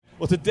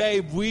Well, today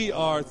we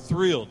are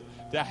thrilled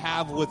to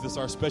have with us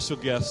our special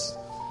guests.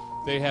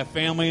 They have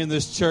family in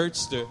this church.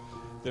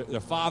 Their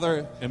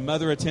father and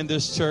mother attend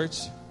this church.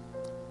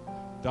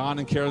 Don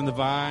and Carolyn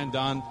Devine.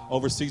 Don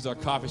oversees our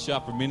coffee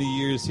shop for many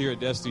years here at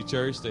Destiny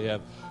Church. They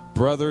have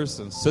brothers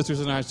and sisters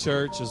in our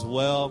church as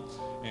well,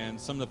 and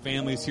some of the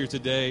families here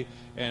today,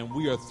 and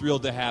we are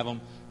thrilled to have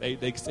them.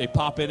 They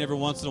pop in every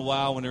once in a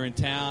while when they're in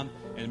town,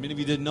 and many of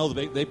you didn't know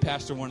that they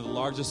pastor one of the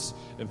largest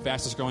and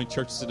fastest growing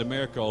churches in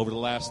America over the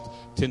last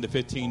 10 to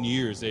 15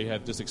 years. They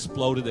have just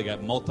exploded. They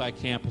got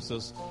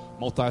multi-campuses,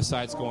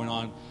 multi-sites going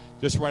on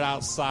just right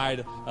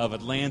outside of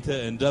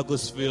Atlanta and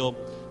Douglasville.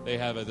 They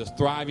have this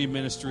thriving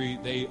ministry.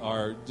 They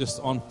are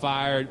just on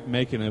fire,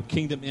 making a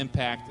kingdom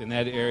impact in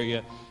that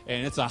area.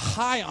 And it's a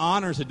high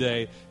honor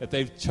today that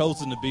they've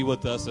chosen to be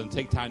with us and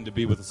take time to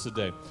be with us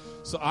today.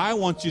 So I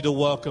want you to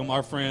welcome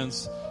our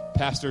friends,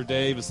 Pastor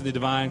Dave and Cindy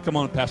Devine. Come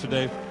on, Pastor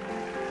Dave.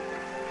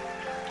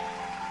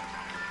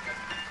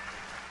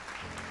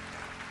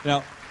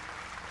 Now,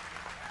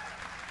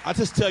 I'll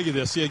just tell you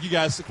this. Yeah, you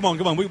guys, come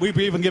on. We've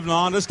even given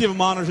honor. Let's give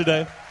them honor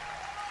today.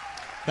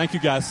 Thank you,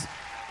 guys.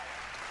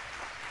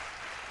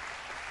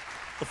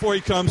 Before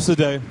he comes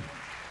today,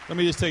 let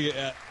me just tell you,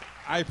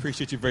 I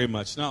appreciate you very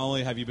much. Not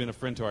only have you been a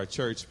friend to our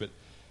church, but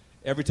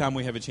every time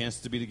we have a chance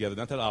to be together,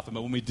 not that often,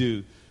 but when we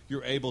do,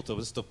 you're able to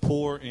just to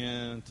pour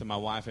into my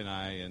wife and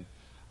I. And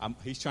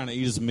he's trying to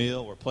eat his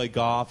meal or play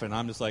golf, and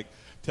I'm just like,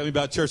 tell me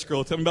about church,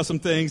 girl. Tell me about some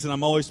things, and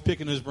I'm always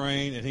picking his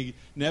brain, and he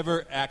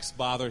never acts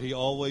bothered. He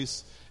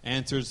always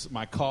answers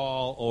my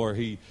call, or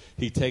he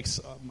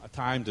takes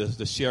time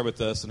to share with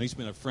us, and he's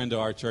been a friend to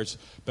our church,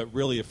 but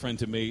really a friend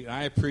to me. And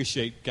I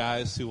appreciate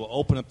guys who will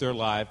open up their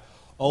life,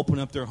 open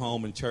up their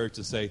home and church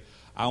to say,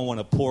 I want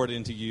to pour it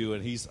into you,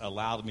 and he's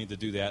allowed me to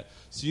do that.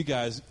 So you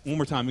guys, one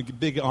more time, a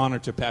big honor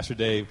to Pastor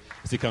Dave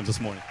as he comes this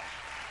morning.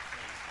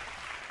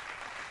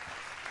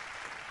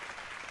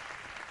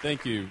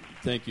 Thank you,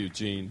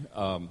 Gene.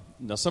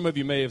 Now, some of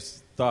you may have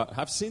thought,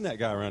 I've seen that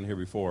guy around here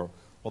before.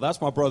 Well,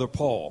 that's my brother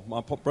Paul. My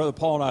brother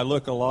Paul and I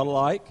look a lot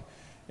alike.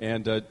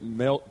 And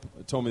Mel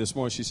told me this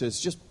morning, she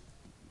says,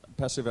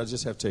 Pastor Dave, I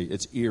just have to tell you,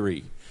 it's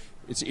eerie.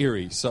 It's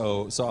eerie.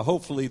 So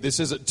hopefully this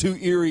isn't too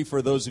eerie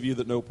for those of you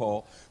that know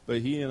Paul. But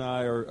he and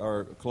I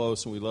are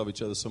close, and we love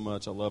each other so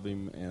much. I love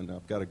him, and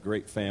I've got a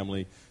great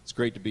family. It's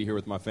great to be here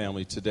with my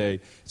family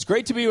today. It's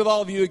great to be with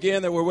all of you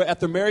again that we're at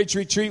the marriage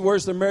retreat.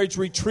 Where's the marriage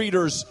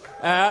retreaters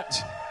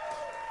at?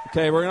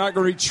 Okay, we're not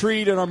going to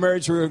retreat in our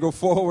marriage. We're going to go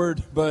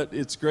forward, but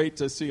it's great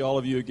to see all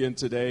of you again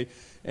today.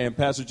 And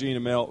Pastor Gene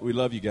and Mel, we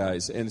love you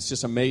guys. And it's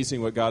just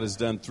amazing what God has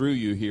done through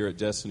you here at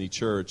Destiny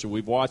Church. And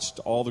we've watched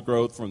all the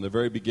growth from the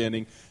very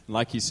beginning. And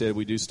like he said,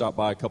 we do stop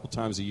by a couple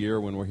times a year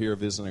when we're here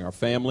visiting our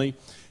family.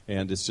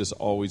 And it's just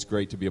always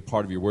great to be a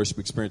part of your worship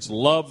experience.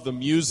 Love the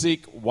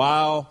music.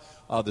 Wow.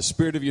 The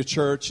spirit of your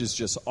church is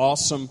just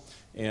awesome.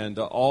 And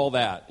all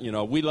that. You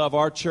know, we love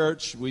our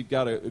church. We've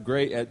got a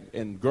great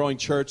and growing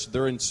church.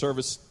 They're in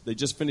service. They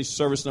just finished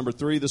service number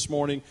 3 this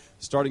morning,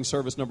 starting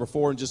service number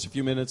 4 in just a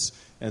few minutes,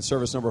 and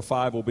service number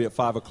 5 will be at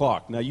 5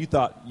 o'clock. Now, you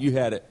thought you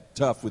had it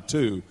tough with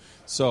 2.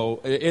 So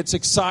it's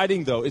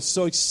exciting, though. It's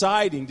so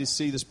exciting to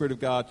see the Spirit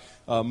of God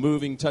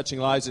moving, touching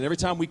lives. And every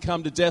time we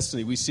come to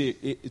Destiny, we see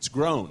it's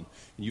grown.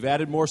 And you've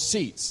added more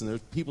seats. And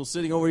there's people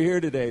sitting over here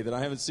today that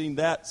I haven't seen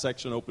that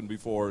section open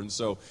before. And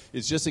so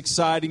it's just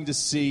exciting to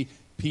see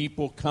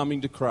people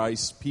coming to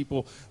Christ,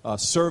 people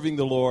serving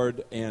the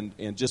Lord,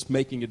 and just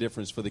making a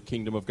difference for the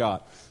kingdom of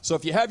God. So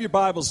if you have your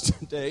Bibles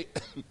today,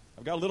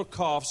 I've got a little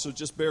cough, so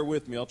just bear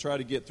with me. I'll try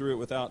to get through it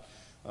without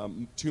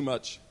too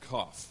much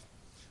cough.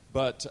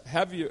 But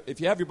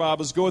if you have your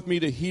Bibles, go with me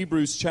to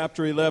Hebrews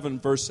chapter 11,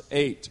 verse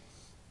 8.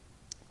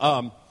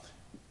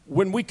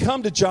 When we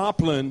come to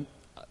Joplin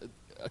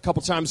a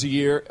couple times a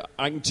year,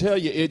 I can tell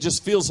you it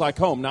just feels like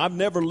home. Now, I've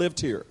never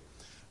lived here.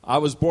 I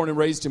was born and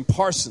raised in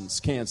Parsons,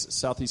 Kansas,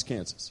 southeast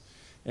Kansas.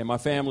 And my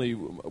family,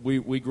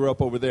 we grew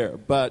up over there.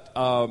 But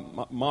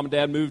my mom and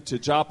dad moved to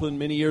Joplin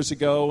many years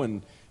ago,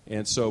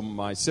 and so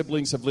my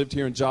siblings have lived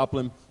here in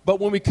Joplin. But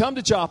when we come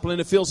to Joplin,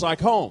 it feels like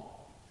home.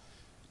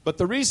 But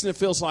the reason it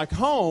feels like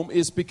home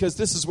is because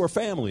this is where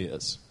family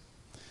is.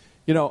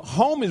 You know,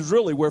 home is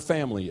really where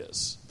family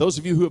is. Those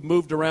of you who have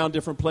moved around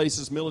different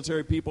places,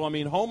 military people, I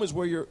mean, home is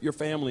where your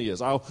family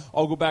is. I'll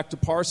go back to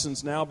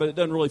Parsons now, but it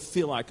doesn't really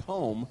feel like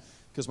home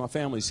because my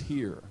family's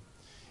here.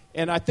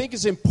 And I think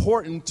it's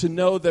important to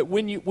know that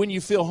when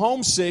you feel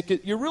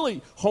homesick, you're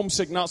really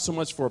homesick not so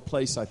much for a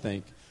place, I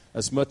think,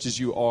 as much as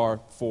you are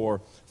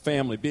for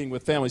family, being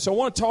with family. So I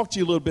want to talk to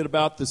you a little bit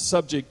about the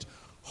subject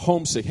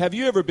homesick. Have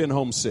you ever been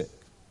homesick?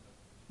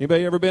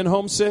 Anybody ever been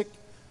homesick?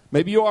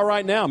 Maybe you are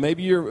right now.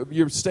 Maybe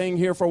you're staying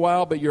here for a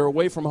while, but you're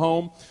away from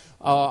home.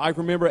 I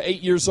remember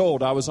 8 years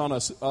old. I was on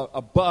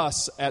a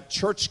bus at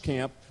church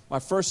camp, my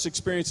first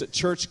experience at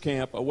church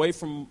camp, away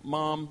from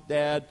mom,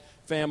 dad,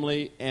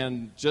 family,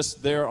 and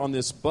just there on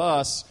this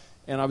bus,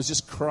 and I was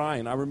just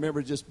crying. I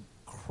remember just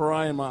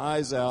crying my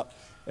eyes out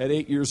at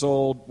 8 years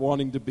old,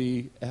 wanting to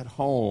be at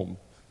home.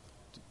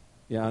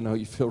 Yeah, I know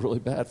you feel really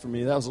bad for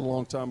me. That was a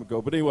long time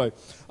ago. But anyway,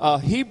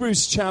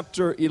 Hebrews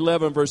chapter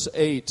 11, verse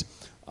 8.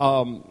 I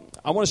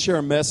want to share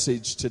a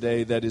message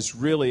today that is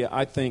really,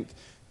 I think,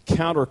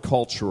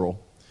 countercultural.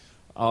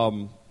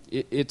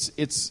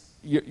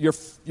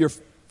 Your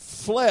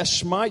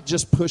flesh might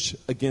just push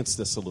against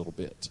this a little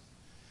bit,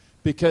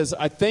 because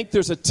I think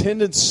there's a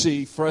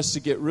tendency for us to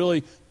get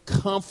really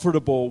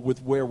comfortable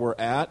with where we're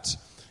at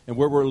and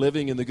where we're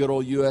living in the good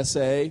old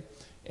USA.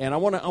 And I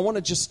want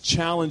to just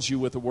challenge you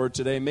with a word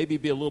today, maybe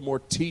be a little more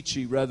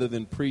teachy rather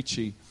than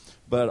preachy,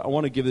 but I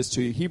want to give this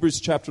to you.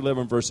 Hebrews chapter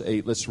 11, verse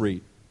 8. Let's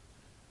read.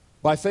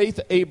 By faith,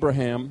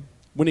 Abraham,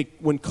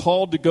 when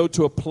called to go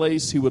to a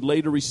place he would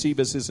later receive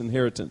as his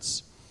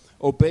inheritance,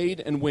 obeyed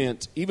and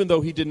went, even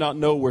though he did not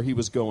know where he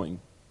was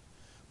going.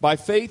 By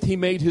faith, he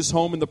made his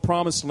home in the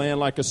promised land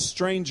like a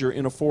stranger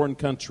in a foreign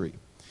country.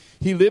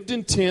 He lived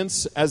in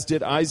tents, as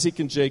did Isaac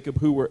and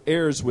Jacob, who were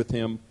heirs with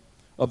him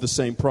of the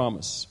same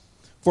promise.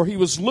 For he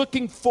was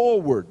looking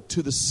forward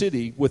to the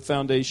city with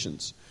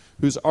foundations,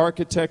 whose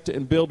architect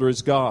and builder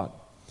is God.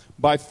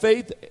 By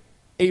faith,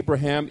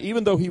 Abraham,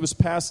 even though he was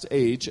past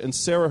age and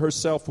Sarah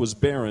herself was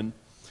barren,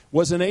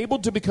 was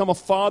enabled to become a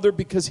father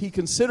because he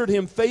considered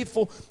him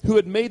faithful who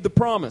had made the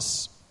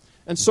promise.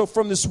 And so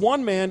from this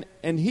one man,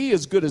 and he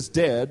as good as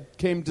dead,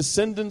 came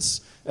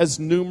descendants as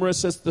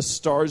numerous as the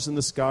stars in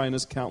the sky and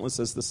as countless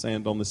as the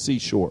sand on the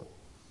seashore.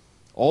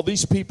 All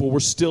these people were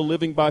still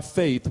living by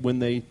faith when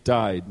they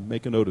died.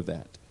 Make a note of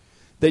that.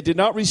 They did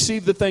not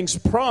receive the things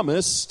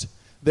promised.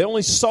 They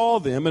only saw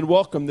them and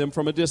welcomed them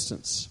from a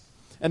distance.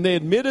 And they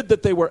admitted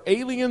that they were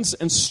aliens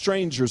and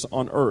strangers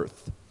on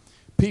earth.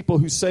 People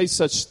who say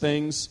such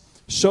things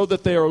show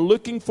that they are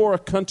looking for a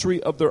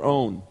country of their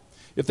own.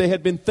 If they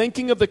had been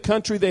thinking of the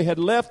country they had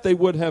left, they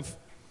would have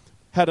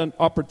had an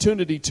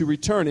opportunity to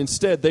return.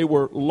 Instead, they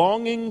were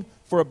longing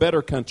for a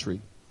better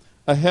country,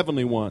 a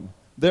heavenly one.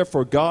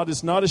 Therefore, God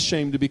is not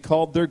ashamed to be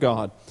called their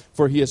God,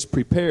 for he has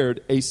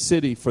prepared a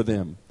city for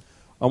them.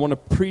 I want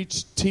to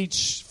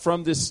teach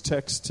from this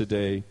text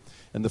today.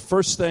 And the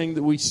first thing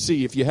that we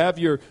see, if you have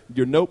your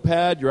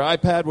notepad, your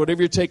iPad,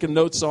 whatever you're taking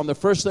notes on, the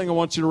first thing I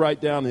want you to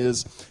write down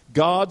is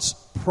God's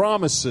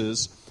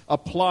promises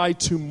apply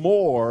to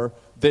more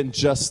than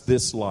just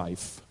this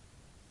life.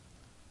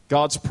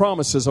 God's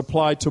promises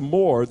apply to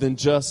more than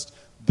just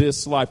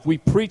this life. We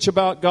preach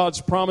about God's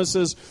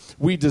promises.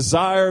 We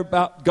desire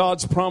about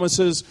God's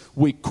promises.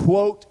 We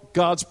quote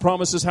God's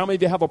promises. How many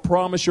of you have a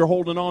promise you're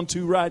holding on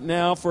to right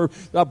now for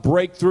a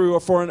breakthrough or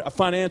for a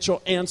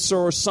financial answer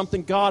or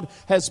something? God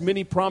has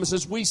many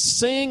promises. We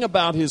sing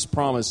about his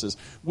promises.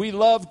 We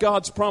love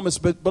God's promise.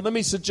 But let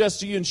me suggest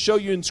to you and show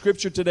you in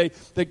Scripture today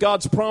that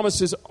God's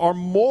promises are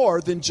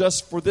more than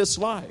just for this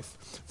life.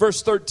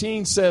 Verse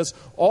 13 says,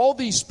 all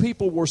these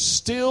people were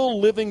still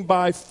living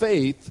by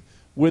faith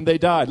when they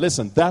died.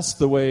 Listen, that's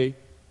the way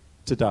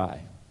to die.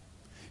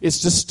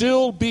 It's to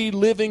still be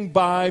living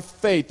by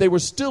faith. They were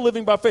still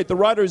living by faith. The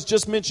writer has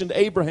just mentioned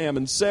Abraham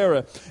and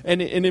Sarah.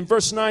 And in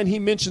verse 9, he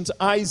mentions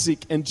Isaac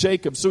and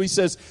Jacob. So he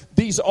says,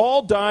 these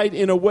all died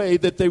in a way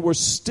that they were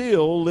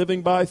still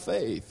living by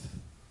faith.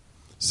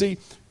 See,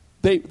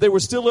 they were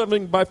still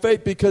living by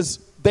faith because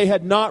they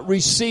had not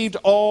received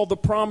all the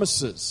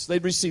promises.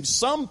 They'd received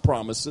some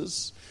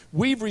promises.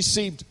 We've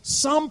received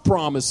some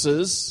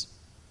promises,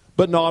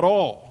 but not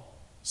all.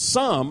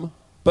 Some,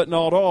 but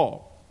not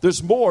all.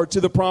 There's more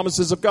to the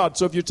promises of God.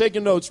 So if you're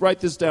taking notes, write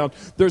this down.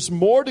 There's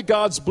more to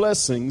God's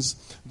blessings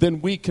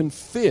than we can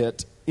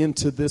fit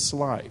into this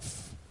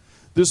life.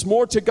 There's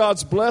more to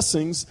God's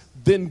blessings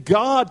than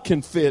God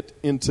can fit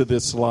into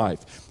this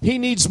life. He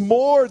needs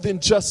more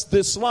than just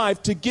this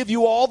life to give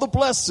you all the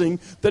blessing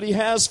that he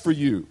has for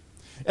you.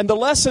 And the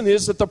lesson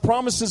is that the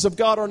promises of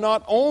God are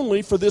not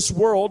only for this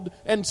world,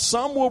 and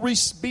some will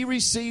be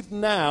received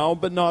now,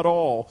 but not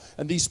all.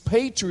 And these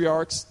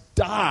patriarchs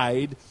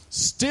died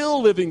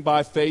still living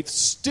by faith,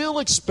 still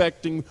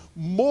expecting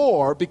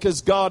more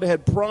because God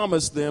had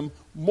promised them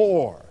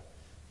more.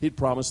 He'd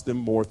promised them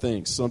more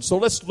things. So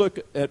let's look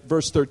at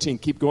verse 13.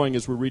 Keep going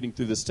as we're reading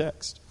through this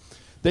text.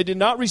 They did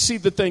not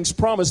receive the things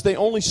promised. They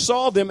only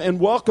saw them and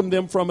welcomed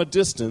them from a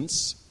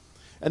distance.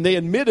 And they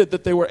admitted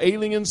that they were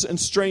aliens and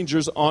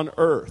strangers on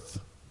earth.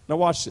 Now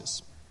watch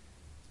this.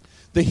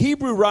 The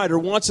Hebrew writer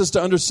wants us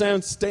to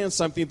understand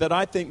something that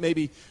I think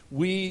maybe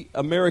we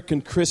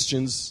American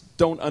Christians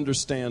don't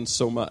understand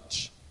so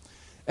much.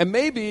 And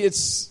maybe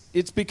it's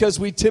because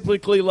we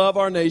typically love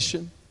our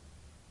nation,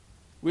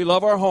 we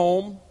love our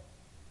home,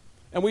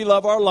 and we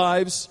love our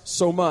lives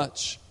so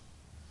much.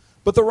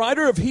 But the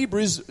writer of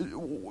Hebrews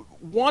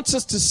wants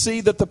us to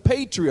see that the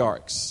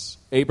patriarchs,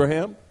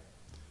 Abraham,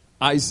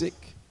 Isaac,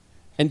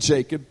 and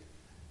Jacob,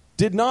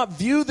 did not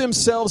view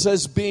themselves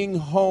as being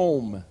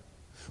home.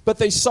 But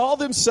they saw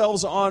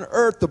themselves on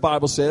earth, the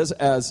Bible says,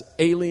 as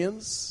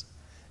aliens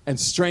and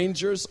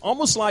strangers,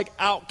 almost like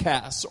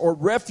outcasts or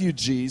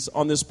refugees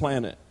on this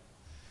planet.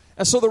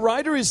 And so the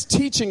writer is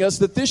teaching us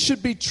that this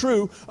should be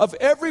true of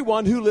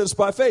everyone who lives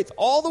by faith,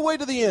 all the way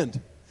to the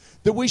end.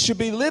 That we should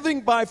be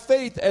living by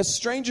faith as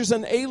strangers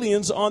and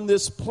aliens on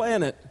this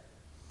planet.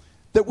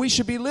 That we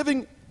should be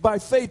living by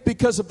faith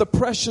because of the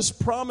precious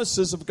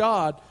promises of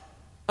God,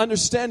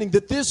 understanding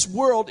that this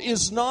world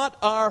is not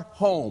our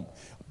home,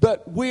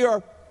 but we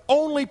are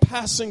only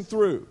passing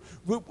through.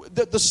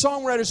 The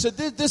songwriter said,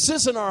 this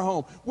isn't our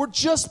home. We're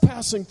just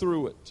passing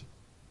through it.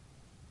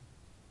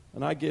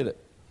 And I get it.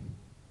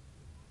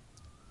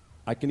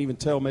 I can even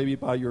tell maybe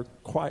by your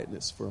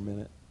quietness for a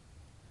minute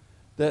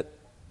that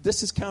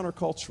this is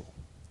countercultural.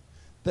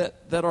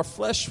 That our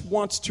flesh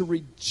wants to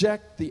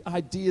reject the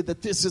idea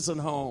that this isn't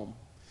home.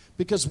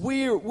 Because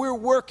we're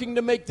working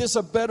to make this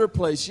a better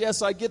place.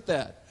 Yes, I get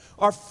that.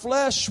 Our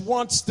flesh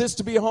wants this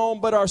to be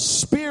home, but our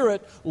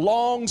spirit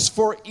longs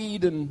for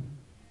Eden.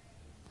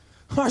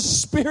 Our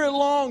spirit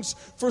longs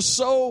for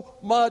so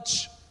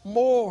much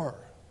more.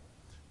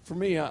 For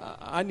me,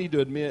 I need to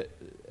admit,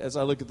 as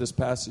I look at this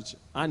passage,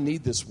 I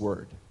need this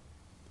word.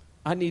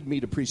 I need me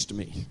to preach to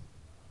me.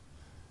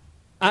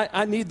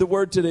 I need the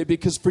word today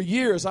because for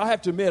years, I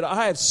have to admit,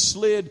 I have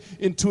slid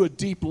into a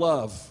deep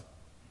love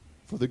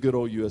for the good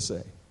old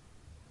USA.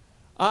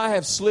 I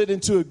have slid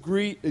into a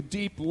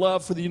deep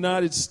love for the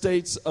United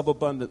States of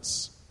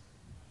abundance.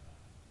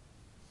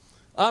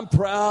 I'm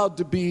proud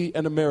to be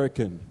an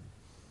American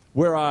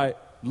where at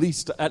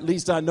least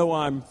I know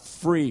I'm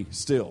free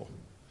still.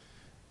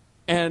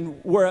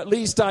 And where at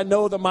least I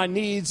know that my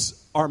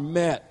needs are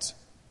met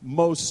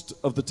most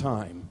of the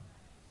time.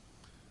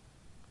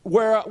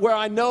 Where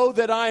I know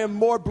that I am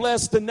more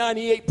blessed than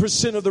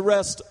 98% of the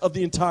rest of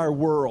the entire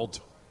world.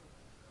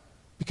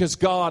 Because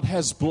God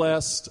has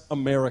blessed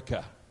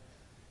America.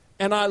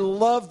 And I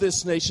love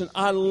this nation.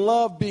 I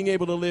love being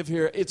able to live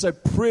here. It's a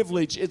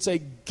privilege. It's a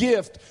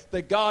gift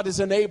that God has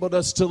enabled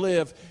us to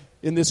live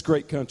in this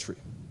great country.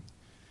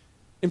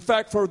 In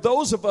fact, for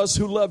those of us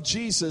who love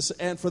Jesus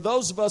and for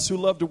those of us who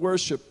love to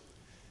worship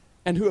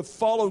and who have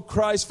followed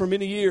Christ for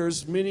many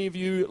years, many of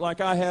you,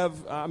 like I have,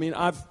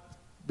 I've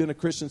been a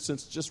Christian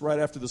since just right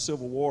after the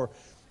Civil War.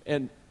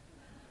 And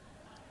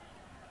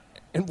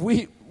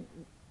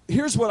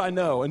here's what I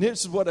know, and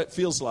here's what it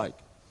feels like.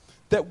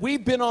 That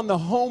we've been on the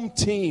home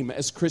team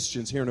as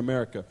Christians here in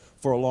America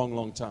for a long,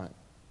 long time.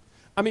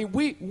 I mean,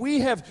 we've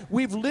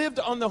lived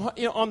on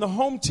the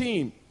home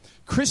team.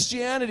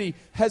 Christianity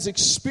has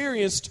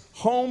experienced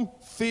home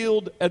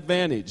field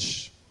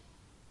advantage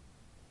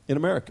in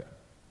America.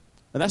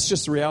 And that's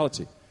just the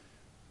reality.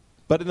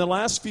 But in the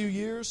last few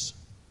years,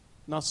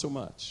 not so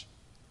much.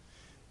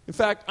 In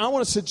fact, I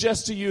want to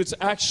suggest to you it's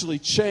actually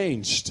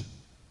changed.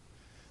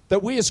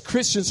 That we as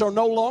Christians are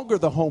no longer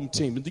the home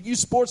team. You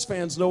sports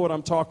fans know what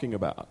I'm talking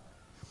about.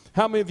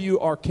 How many of you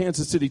are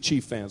Kansas City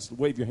Chief fans?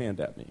 Wave your hand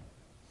at me.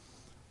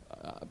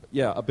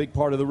 Yeah, a big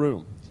part of the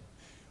room.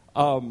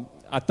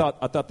 I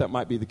thought that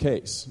might be the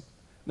case.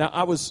 Now,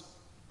 I was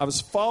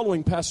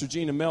following Pastor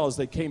Gene and Mel as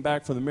they came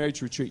back from the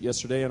marriage retreat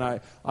yesterday, and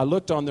I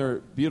looked on their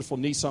beautiful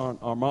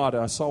Nissan Armada.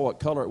 I saw what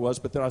color it was,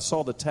 but then I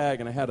saw the tag,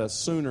 and it had a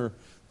Sooner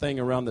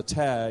thing around the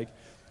tag,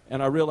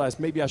 and I realized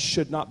maybe I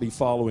should not be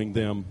following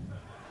them.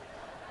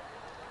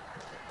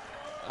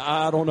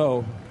 I don't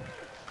know.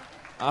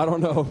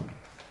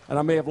 And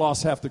I may have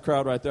lost half the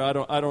crowd right there.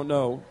 I don't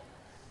know.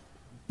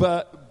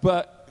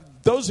 But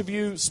those of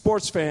you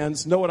sports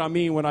fans know what I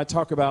mean when I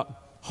talk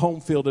about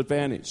home field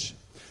advantage.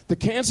 The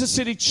Kansas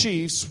City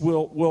Chiefs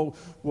will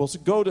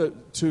go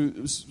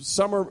to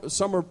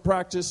summer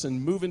practice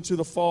and move into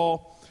the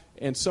fall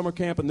and summer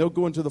camp, and they'll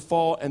go into the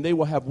fall, and they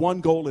will have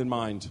one goal in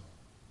mind.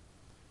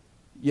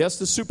 Yes,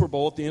 the Super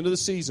Bowl at the end of the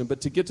season,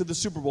 but to get to the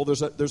Super Bowl,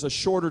 there's a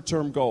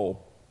shorter-term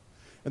goal.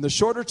 And the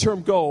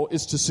shorter-term goal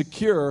is to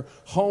secure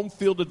home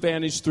field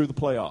advantage through the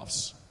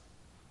playoffs.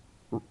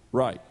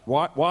 Right.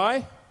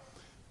 Why?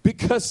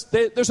 Because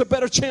there's a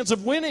better chance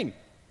of winning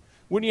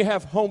when you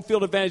have home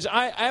field advantage.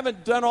 I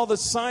haven't done all the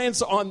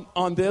science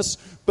on this,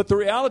 but the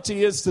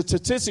reality is the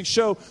statistics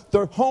show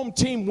the home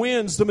team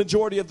wins the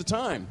majority of the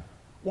time.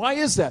 Why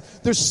is that?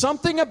 There's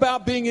something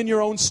about being in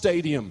your own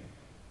stadium.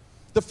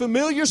 The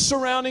familiar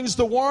surroundings,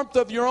 the warmth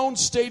of your own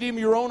stadium,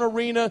 your own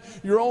arena,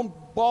 your own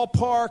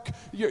ballpark,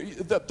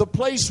 the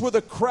place where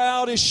the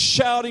crowd is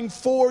shouting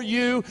for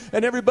you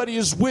and everybody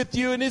is with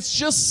you, and it's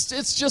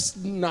just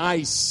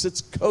nice. It's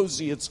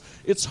cozy.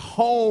 It's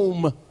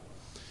home.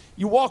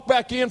 You walk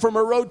back in from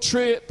a road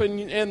trip,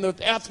 and the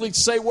athletes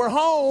say, "We're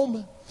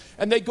home,"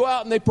 and they go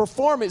out and they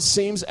perform, it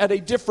seems, at a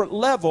different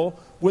level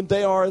when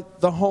they are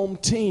the home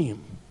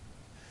team.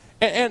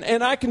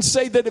 And I can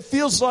say that it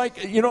feels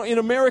like, in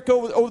America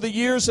over the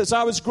years as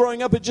I was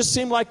growing up, it just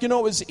seemed like, it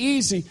was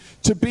easy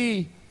to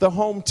be the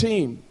home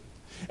team.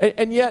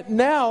 And yet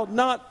now,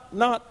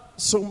 not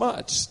so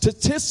much.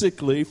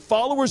 Statistically,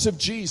 followers of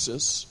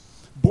Jesus,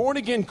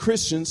 born-again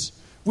Christians,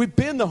 we've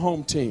been the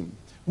home team.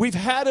 We've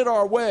had it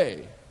our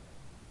way.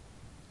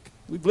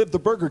 We've lived the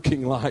Burger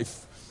King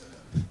life.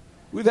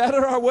 We've had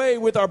it our way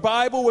with our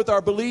Bible, with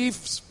our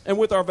beliefs, and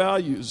with our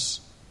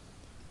values.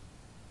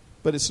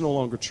 But it's no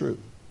longer true.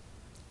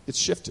 It's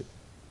shifted.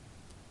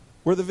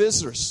 We're the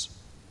visitors.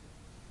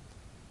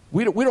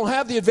 We don't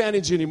have the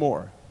advantage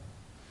anymore.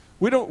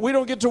 We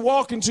don't get to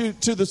walk into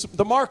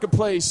the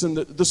marketplace and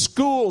the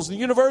schools, the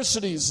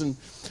universities, and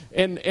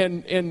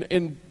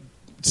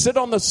sit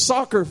on the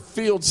soccer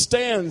field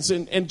stands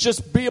and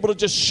just be able to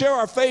just share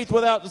our faith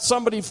without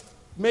somebody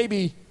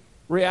maybe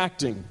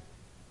reacting.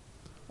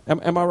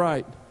 Am I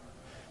right?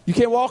 You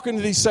can't walk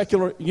into these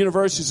secular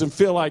universities and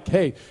feel like,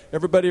 hey,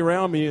 everybody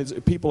around me is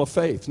people of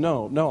faith.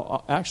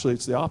 No, actually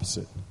it's the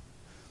opposite.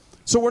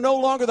 So we're no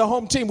longer the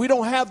home team. We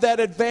don't have that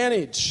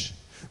advantage.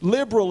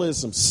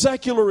 Liberalism,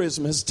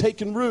 secularism has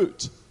taken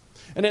root.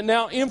 And it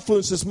now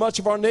influences much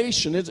of our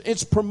nation.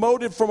 It's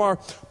promoted from our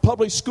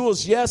public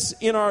schools, yes,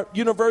 in our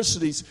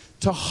universities,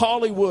 to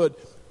Hollywood,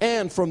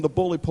 and from the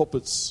bully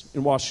pulpits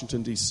in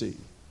Washington, D.C.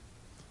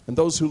 And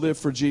those who live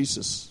for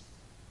Jesus,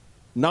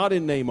 not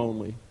in name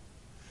only,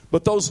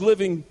 but those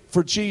living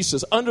for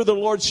Jesus, under the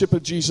lordship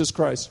of Jesus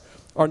Christ,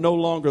 are no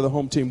longer the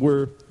home team.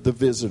 We're the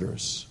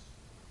visitors.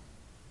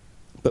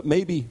 But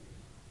maybe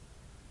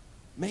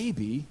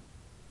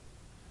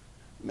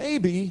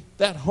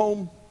that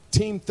home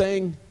team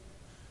thing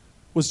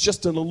was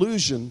just an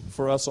illusion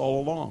for us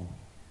all along.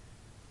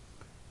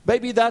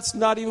 Maybe that's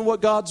not even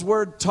what God's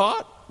Word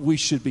taught we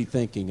should be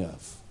thinking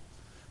of.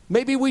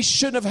 Maybe we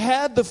shouldn't have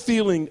had the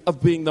feeling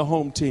of being the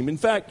home team. In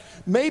fact,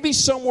 maybe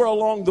somewhere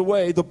along the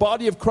way, the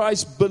body of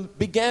Christ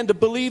began to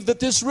believe that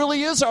this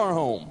really is our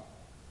home.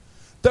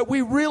 That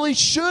we really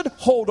should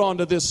hold on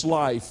to this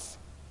life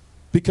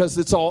because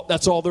that's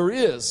all there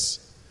is.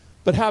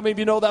 But how many of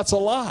you know that's a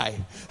lie?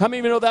 How many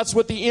of you know that's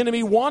what the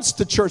enemy wants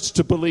the church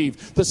to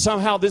believe? That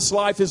somehow this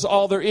life is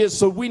all there is.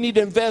 So we need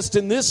to invest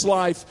in this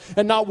life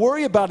and not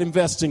worry about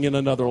investing in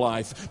another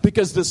life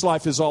because this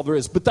life is all there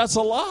is. But that's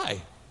a lie.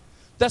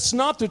 That's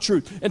not the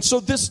truth. And so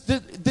this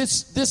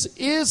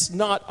is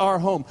not our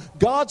home.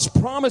 God's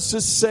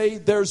promises say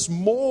there's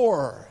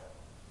more.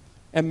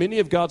 And many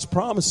of God's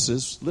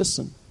promises,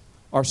 listen,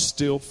 are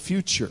still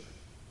future.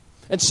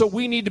 And so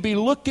we need to be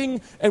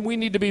looking and we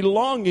need to be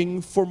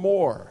longing for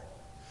more.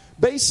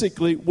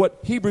 Basically, what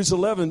Hebrews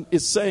 11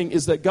 is saying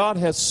is that God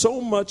has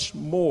so much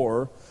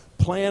more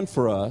planned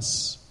for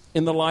us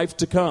in the life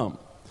to come.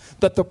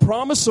 That the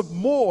promise of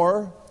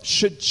more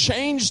should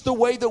change the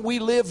way that we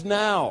live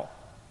now.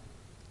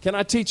 Can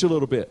I teach a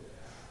little bit?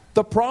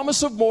 The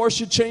promise of more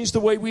should change the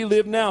way we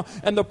live now.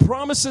 And the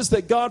promises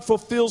that God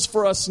fulfills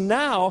for us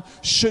now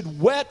should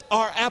whet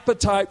our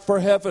appetite for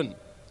heaven.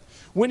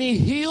 When He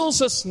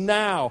heals us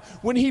now,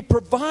 when He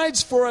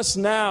provides for us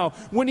now,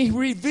 when He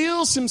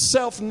reveals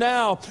Himself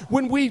now,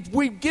 when we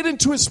get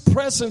into His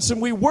presence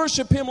and we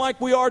worship Him like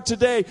we are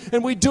today,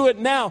 and we do it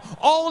now,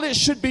 all it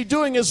should be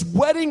doing is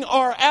whetting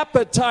our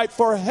appetite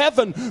for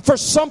heaven, for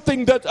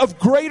something that of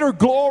greater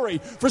glory,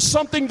 for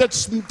something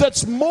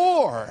that's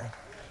more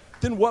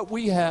than what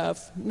we have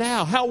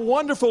now. How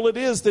wonderful it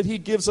is that He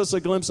gives us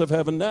a glimpse of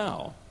heaven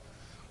now.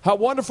 How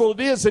wonderful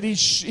it is that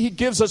He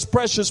gives us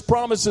precious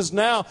promises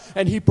now,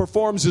 and He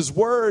performs His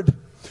word,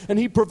 and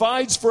He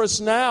provides for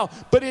us now.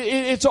 But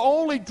it's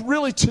only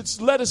really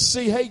to let us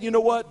see, hey, you know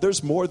what?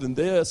 There's more than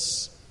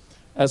this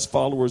as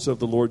followers of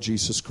the Lord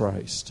Jesus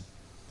Christ.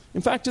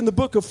 In fact, in the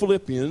book of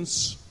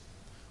Philippians,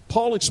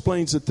 Paul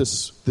explains it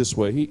this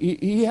way.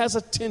 He has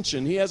a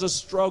tension. He has a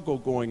struggle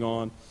going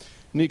on.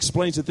 And he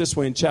explains it this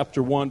way in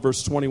chapter 1,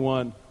 verse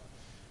 21.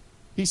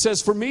 He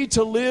says, "For me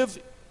to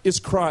live is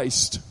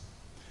Christ,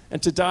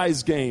 and to die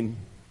is gain.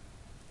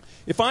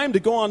 If I am to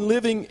go on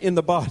living in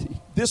the body,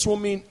 this will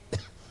mean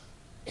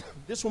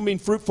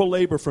fruitful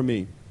labor for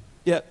me.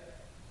 Yet,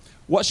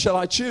 what shall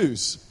I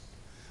choose?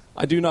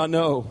 I do not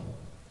know.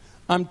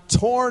 I'm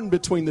torn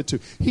between the two."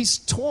 He's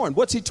torn.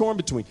 What's he torn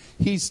between?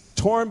 He's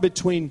torn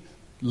between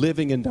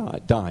living and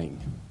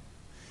dying.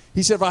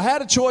 He said, if I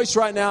had a choice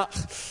right now,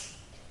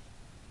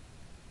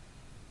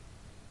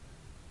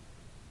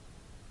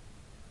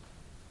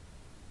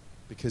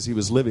 because he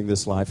was living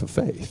this life of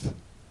faith.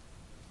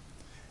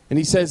 And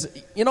he says,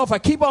 you know, if I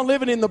keep on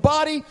living in the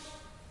body,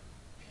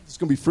 it's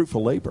going to be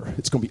fruitful labor.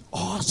 It's going to be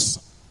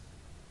awesome.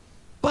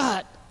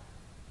 But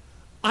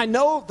I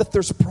know that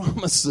there's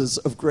promises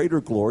of greater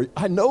glory.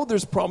 I know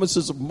there's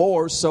promises of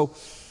more, so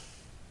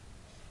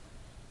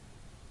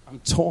I'm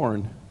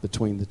torn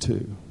between the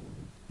two.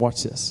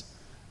 Watch this.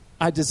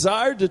 I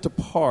desire to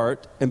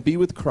depart and be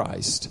with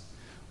Christ,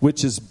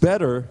 which is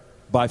better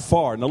by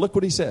far. Now look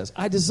what he says.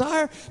 I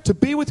desire to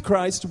be with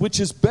Christ, which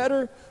is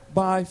better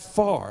by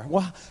far.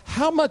 Well,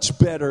 how much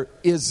better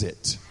is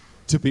it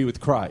to be with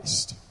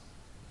Christ?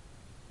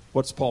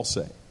 What's Paul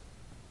say?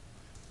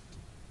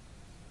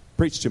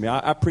 Preach to me.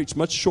 I preach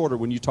much shorter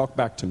when you talk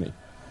back to me.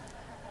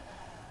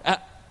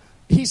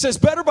 He says,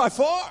 better by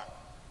far.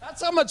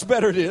 That's how much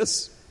better it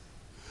is.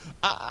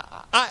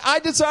 I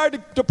desire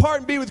to depart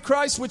and be with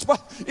Christ, which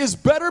is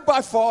better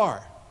by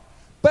far.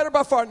 Better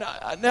by far.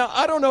 Now,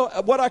 I don't know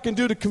what I can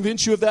do to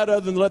convince you of that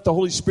other than let the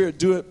Holy Spirit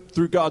do it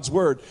through God's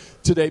Word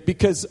today.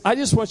 Because I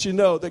just want you to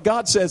know that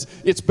God says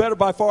it's better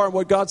by far, and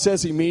what God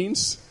says He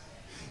means.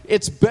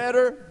 It's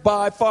better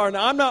by far.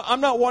 Now, I'm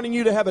not wanting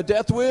you to have a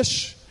death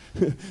wish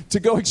to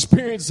go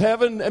experience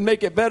heaven and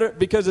make it better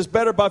because it's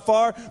better by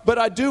far. But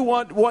I do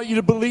want you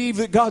to believe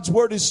that God's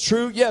word is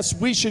true. Yes,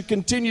 we should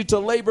continue to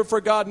labor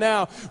for God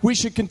now. We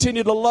should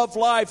continue to love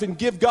life and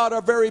give God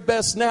our very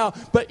best now.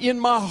 But in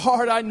my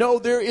heart, I know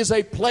there is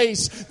a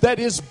place that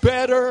is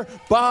better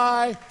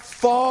by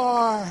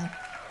far.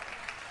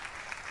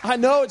 I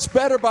know it's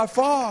better by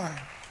far.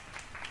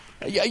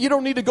 You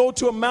don't need to go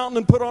to a mountain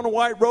and put on a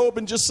white robe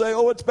and just say,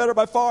 oh, it's better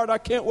by far, and I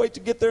can't wait to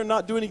get there and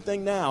not do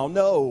anything now.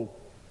 No.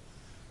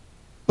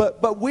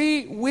 But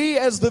we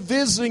as the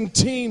visiting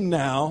team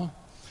now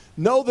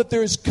know that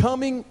there's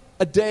coming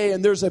a day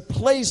and there's a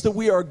place that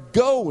we are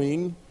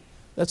going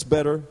that's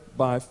better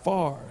by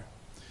far.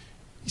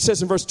 He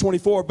says in verse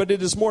 24, but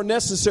it is more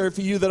necessary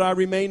for you that I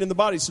remain in the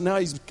body. So now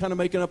he's kind of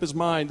making up his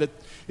mind that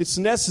it's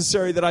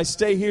necessary that I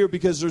stay here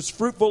because there's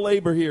fruitful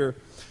labor here.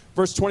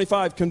 Verse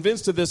 25,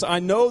 convinced of this, I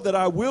know that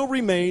I will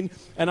remain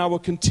and I will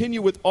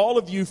continue with all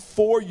of you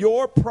for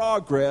your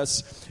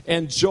progress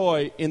and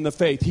joy in the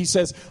faith. He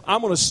says,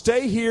 I'm going to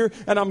stay here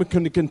and I'm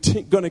going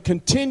to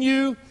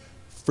continue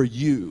for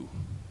you,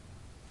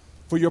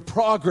 for your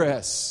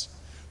progress,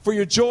 for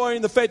your joy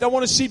in the faith. I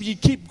want to see you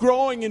keep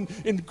growing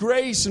in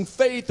grace and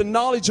faith and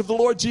knowledge of the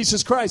Lord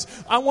Jesus Christ.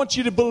 I want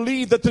you to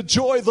believe that the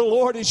joy of the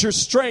Lord is your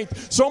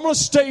strength. So I'm going to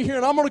stay here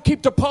and I'm going to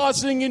keep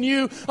depositing in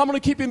you. I'm going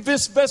to keep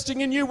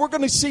investing in you. We're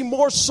going to see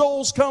more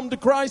souls come to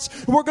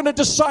Christ. We're going to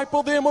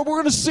disciple them and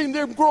we're going to see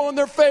them grow in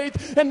their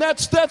faith. And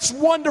that's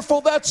wonderful.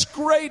 That's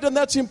great. And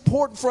that's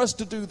important for us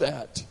to do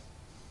that.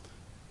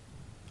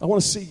 I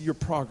want to see your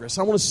progress.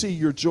 I want to see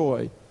your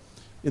joy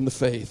in the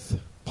faith.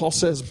 Paul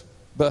says,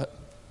 but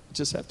I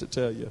just have to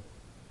tell you,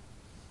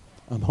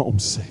 I'm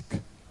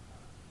homesick.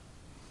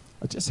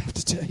 I just have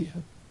to tell you,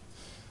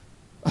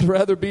 I'd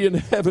rather be in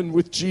heaven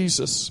with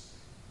Jesus.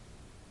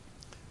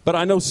 But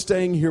I know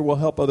staying here will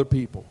help other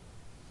people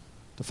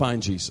to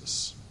find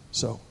Jesus.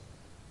 So,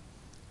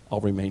 I'll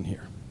remain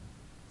here.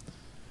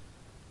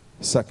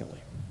 Secondly,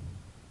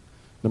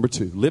 number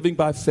 2, living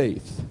by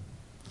faith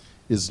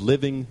is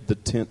living the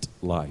tent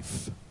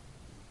life.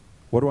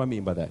 What do I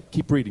mean by that?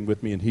 Keep reading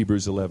with me in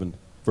Hebrews 11,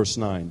 verse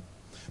 9.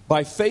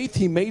 By faith,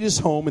 he made his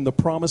home in the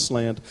promised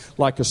land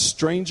like a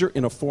stranger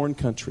in a foreign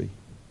country.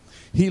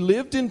 He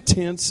lived in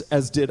tents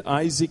as did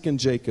Isaac and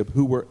Jacob,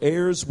 who were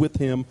heirs with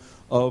him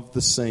of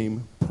the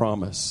same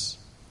promise.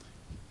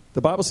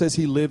 The Bible says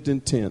he lived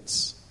in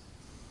tents.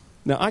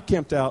 Now, I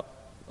camped out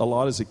a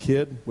lot as a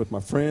kid with my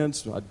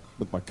friends,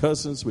 with my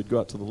cousins. We'd go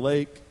out to the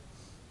lake.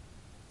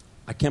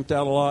 I camped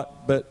out a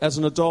lot, but as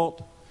an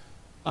adult,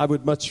 I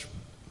would much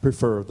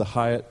prefer the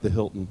Hyatt, the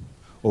Hilton,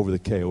 over the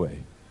KOA.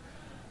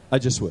 I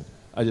just would.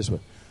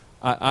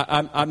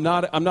 I'm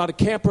not a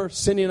camper.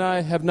 Cindy and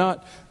I have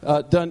not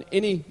done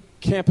any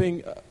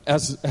camping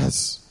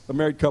as a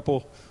married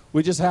couple.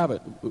 We just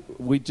haven't.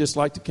 We just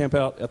like to camp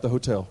out at the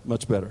hotel.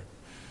 Much better.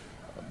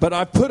 But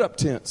I've put up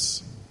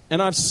tents,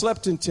 and I've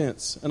slept in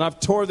tents, and I've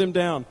tore them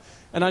down.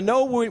 And I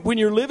know when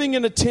you're living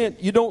in a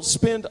tent, you don't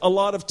spend a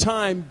lot of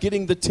time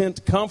getting the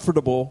tent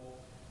comfortable.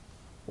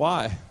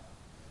 Why?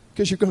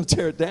 Because you're going to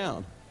tear it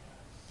down.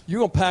 You're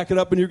going to pack it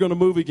up and you're going to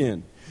move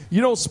again.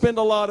 You don't spend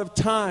a lot of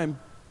time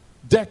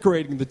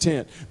decorating the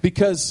tent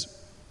because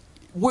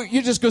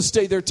you're just going to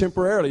stay there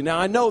temporarily. Now,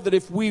 I know that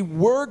if we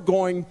were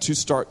going to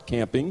start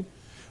camping,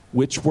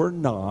 which we're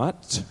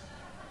not,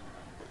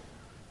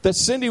 that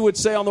Cindy would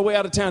say on the way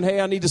out of town, hey,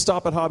 I need to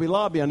stop at Hobby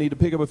Lobby. I need to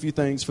pick up a few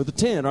things for the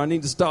tent. Or I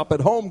need to stop at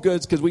Home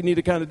Goods because we need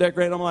to kind of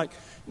decorate. I'm like,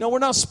 no, we're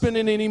not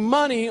spending any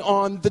money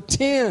on the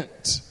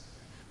tent.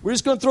 We're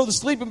just going to throw the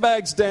sleeping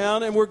bags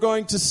down and we're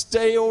going to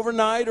stay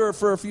overnight or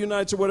for a few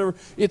nights or whatever.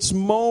 It's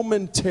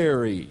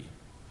momentary.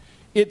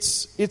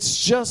 It's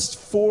just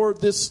for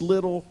this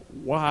little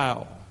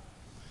while.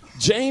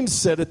 James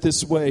said it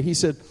this way. He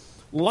said,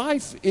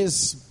 life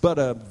is but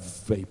a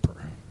vapor.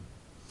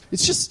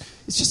 It's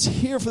just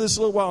here for this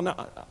little while.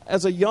 Now,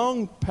 as a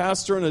young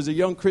pastor and as a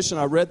young Christian,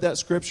 I read that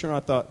scripture and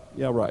I thought,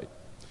 yeah, right.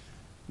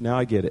 Now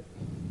I get it.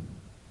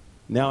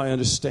 Now I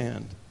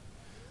understand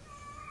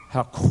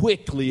how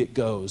quickly it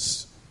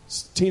goes.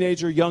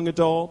 Teenager, young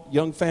adult,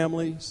 young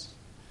families.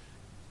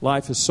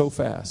 Life is so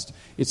fast.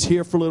 It's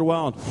here for a little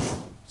while and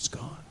it's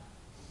gone.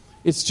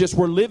 It's just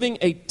we're living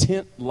a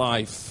tent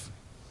life.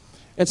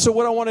 And so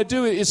what I want to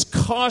do is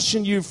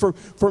caution you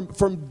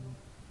from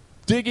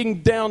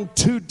digging down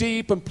too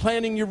deep and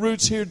planting your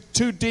roots here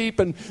too deep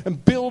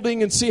and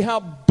building and see how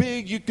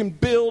big you can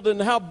build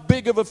and how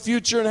big of a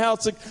future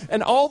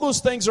and all those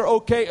things are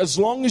okay as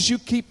long as you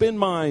keep in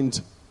mind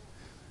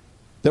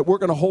that we're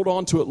going to hold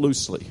on to it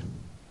loosely.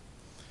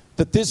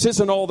 That this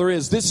isn't all there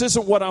is. This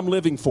isn't what I'm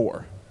living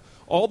for.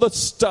 All the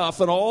stuff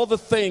and all the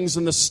things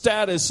and the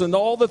status and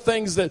all the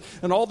things that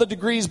and all the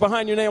degrees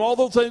behind your name, all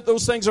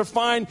those things are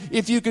fine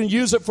if you can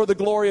use it for the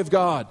glory of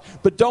God.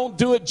 But don't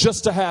do it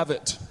just to have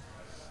it,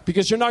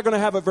 because you're not going to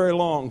have it very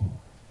long.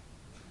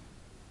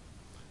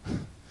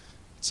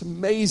 It's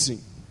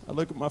amazing. I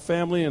look at my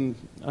family, and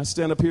I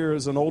stand up here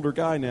as an older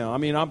guy now. I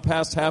mean, I'm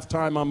past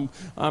halftime.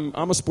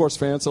 I'm a sports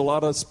fan, so a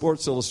lot of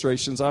sports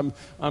illustrations. I'm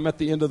at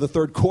the end of the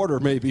third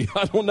quarter, maybe.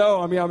 I don't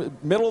know. I mean, I'm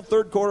middle of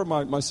third quarter.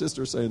 My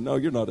sister's saying, no,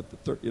 you're not at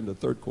the end of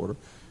the third quarter.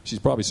 She's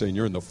probably saying,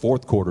 you're in the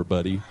fourth quarter,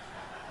 buddy.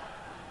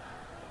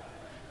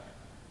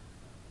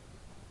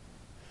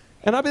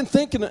 And I've been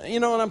thinking,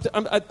 and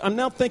I'm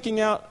now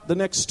thinking out the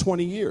next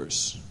 20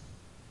 years.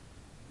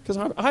 Because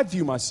I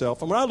view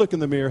myself, and when I look in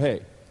the mirror,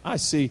 hey, I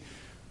see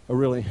a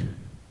really,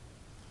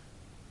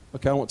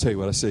 okay, I won't tell you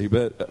what I see,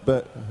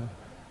 but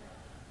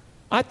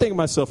I think of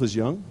myself as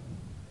young.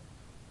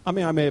 I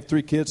mean, I may have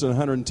 3 kids and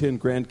 110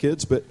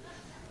 grandkids, but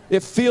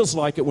it feels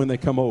like it when they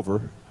come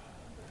over.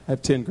 I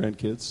have 10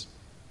 grandkids.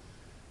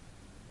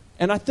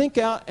 And I think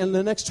out in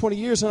the next 20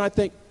 years, and I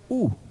think,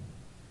 ooh,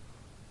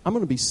 I'm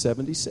going to be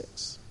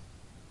 76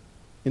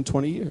 in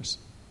 20 years.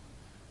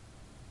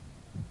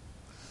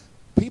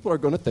 People are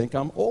going to think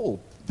I'm old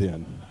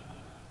then.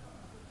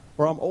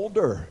 Or I'm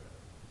older.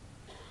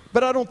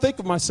 But I don't think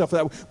of myself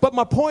that way. But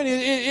my point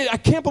is, I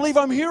can't believe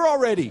I'm here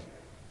already.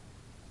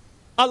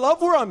 I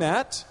love where I'm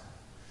at.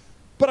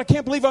 But I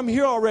can't believe I'm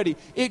here already.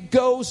 It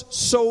goes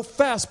so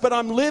fast. But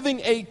I'm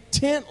living a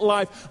tent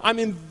life. I'm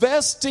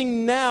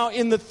investing now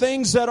in the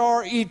things that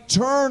are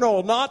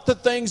eternal, not the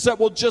things that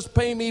will just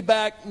pay me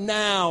back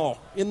now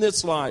in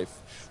this life.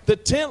 The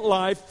tent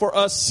life for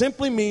us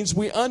simply means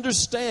we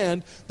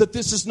understand that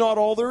this is not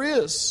all there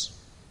is.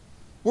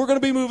 We're going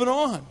to be moving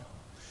on.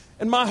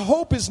 And my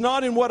hope is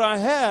not in what I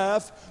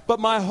have, but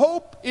my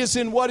hope is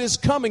in what is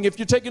coming. If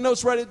you're taking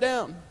notes, write it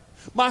down.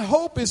 My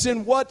hope is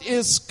in what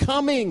is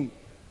coming.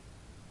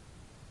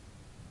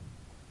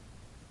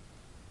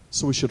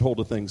 So we should hold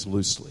the things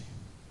loosely.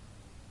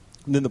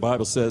 And then the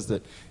Bible says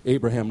that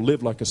Abraham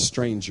lived like a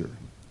stranger.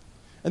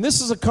 And this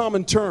is a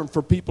common term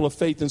for people of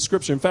faith in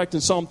Scripture. In fact,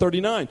 in Psalm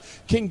 39,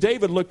 King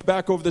David looked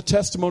back over the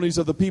testimonies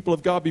of the people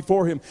of God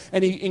before him,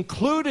 and he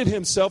included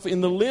himself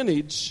in the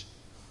lineage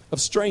of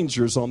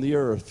strangers on the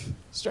earth.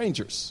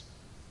 Strangers.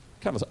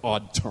 Kind of an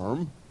odd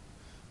term.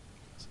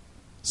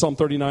 Psalm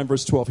 39,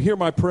 verse 12. Hear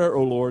my prayer,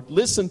 O Lord.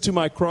 Listen to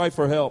my cry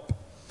for help.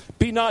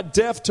 Be not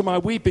deaf to my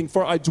weeping,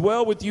 for I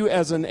dwell with you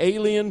as an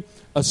alien,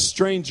 a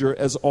stranger,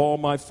 as all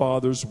my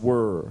fathers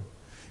were.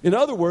 In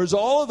other words,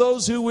 all of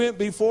those who went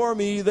before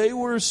me, they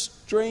were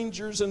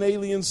strangers and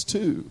aliens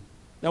too.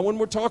 Now, when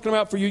we're talking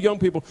about, for you young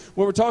people,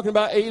 when we're talking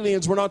about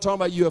aliens, we're not talking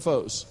about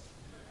UFOs.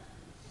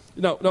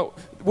 No,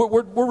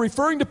 we're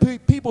referring to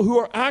people who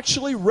are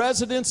actually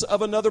residents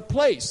of another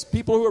place.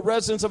 People who are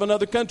residents of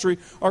another country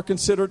are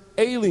considered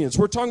aliens.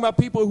 We're talking about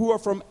people who are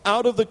from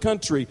out of the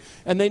country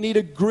and they need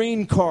a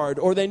green card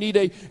or they need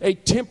a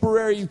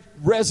temporary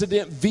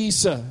resident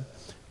visa.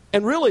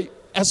 And really,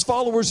 as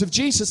followers of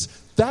Jesus,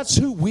 that's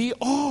who we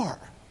are.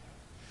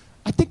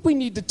 I think we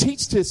need to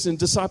teach this in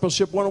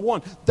Discipleship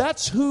 101.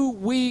 That's who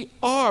we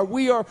are.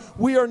 We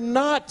are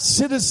not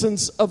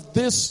citizens of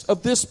this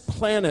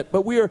planet,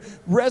 but we are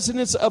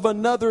residents of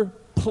another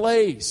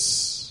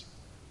place.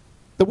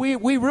 That we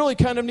really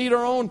kind of need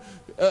our own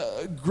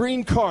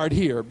green card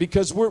here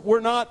because we're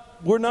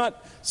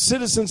not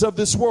citizens of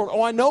this world.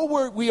 Oh, I know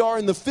where we are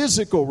in the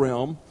physical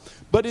realm.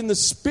 But in the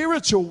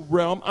spiritual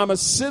realm, I'm a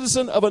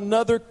citizen of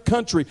another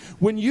country.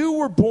 When you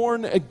were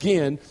born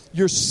again,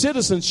 your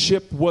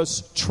citizenship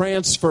was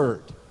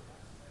transferred.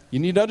 You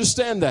need to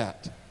understand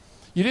that.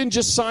 You didn't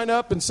just sign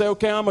up and say,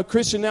 okay, I'm a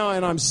Christian now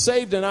and I'm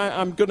saved and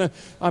I'm gonna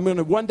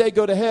one day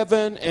go to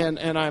heaven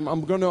and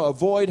I'm going to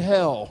avoid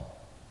hell.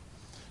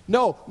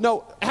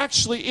 No,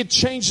 actually it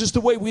changes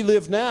the way we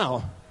live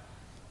now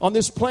on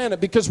this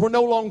planet because we're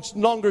no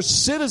longer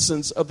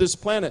citizens of this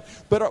planet.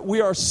 But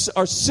our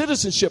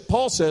citizenship,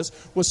 Paul says,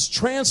 was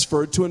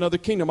transferred to another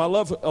kingdom. I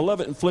love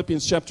it in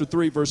Philippians chapter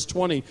 3, verse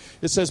 20.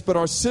 It says, but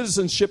our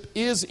citizenship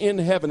is in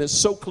heaven. It's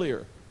so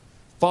clear.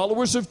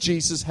 Followers of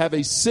Jesus have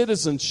a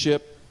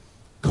citizenship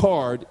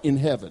card in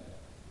heaven.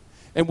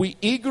 And we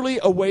eagerly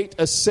await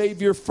a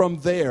Savior from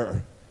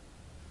there.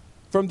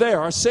 From there.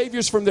 Our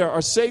Savior's from there.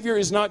 Our Savior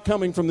is not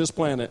coming from this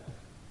planet.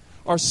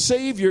 Our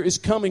Savior is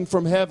coming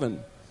from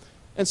heaven.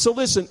 And so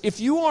listen, if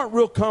you aren't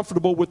real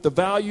comfortable with the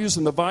values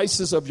and the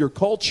vices of your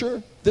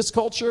culture, this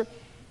culture,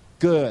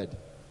 good.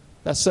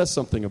 That says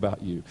something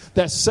about you.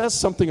 That says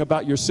something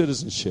about your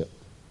citizenship.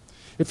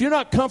 If you're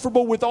not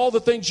comfortable with all the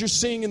things you're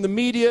seeing in the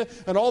media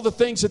and all the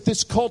things that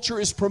this culture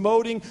is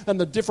promoting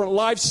and the different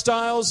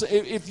lifestyles,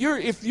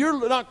 if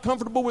you're not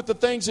comfortable with the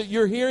things that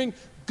you're hearing,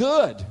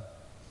 good.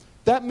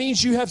 That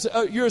means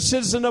you're a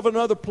citizen of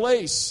another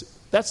place.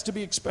 That's to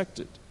be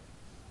expected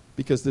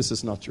because this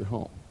is not your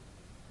home.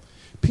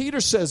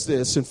 Peter says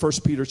this in 1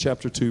 Peter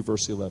chapter 2,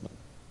 verse 11.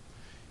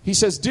 He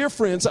says, dear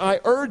friends, I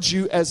urge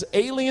you as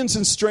aliens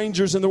and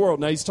strangers in the world.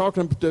 Now, he's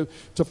talking to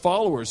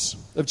followers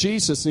of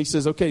Jesus. And he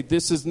says, okay,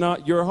 this is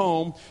not your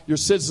home. Your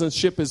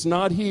citizenship is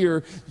not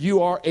here.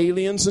 You are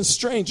aliens and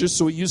strangers.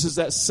 So he uses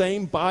that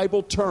same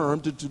Bible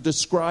term to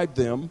describe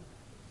them.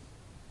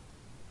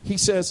 He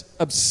says,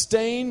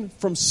 abstain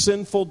from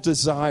sinful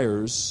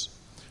desires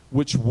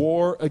which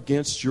war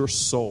against your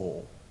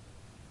soul.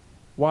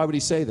 Why would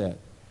he say that?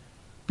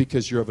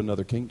 Because you're of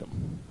another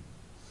kingdom.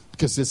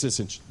 Because this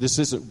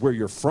isn't where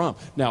you're from.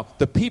 Now,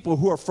 the people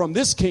who are from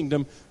this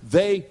kingdom,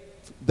 they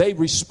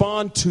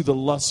respond to the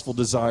lustful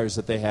desires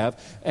that they have,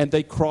 and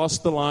they cross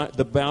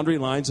the boundary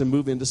lines and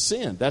move into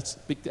sin. That's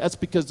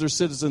because they're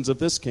citizens of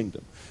this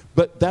kingdom.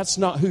 But that's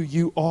not who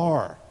you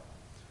are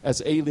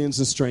as aliens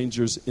and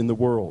strangers in the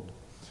world.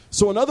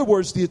 So in other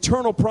words, the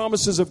eternal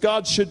promises of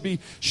God should be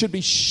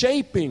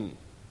shaping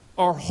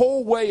our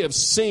whole way of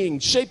seeing,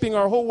 shaping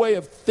our whole way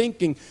of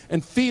thinking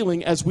and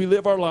feeling as we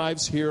live our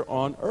lives here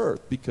on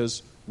earth,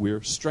 because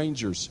we're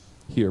strangers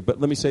here. But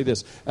let me say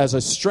this. As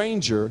a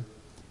stranger,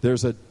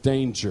 there's a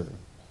danger.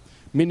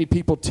 Many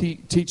people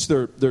teach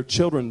their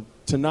children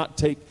to not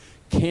take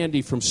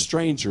candy from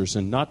strangers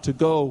and not to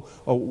go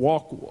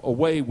walk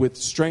away with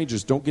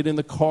strangers. Don't get in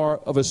the car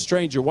of a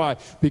stranger. Why?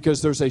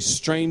 Because there's a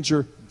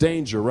stranger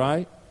danger,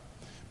 right?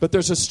 But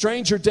there's a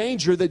stranger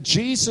danger that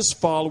Jesus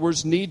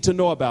followers need to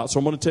know about. So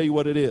I'm going to tell you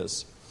what it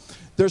is.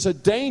 There's a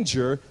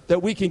danger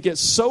that we can get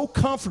so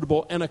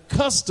comfortable and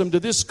accustomed to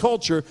this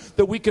culture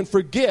that we can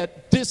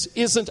forget this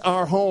isn't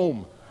our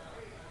home.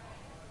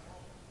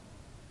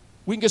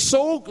 We can get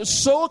so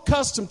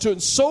accustomed to it.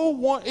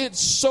 It's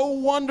so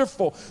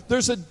wonderful.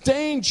 There's a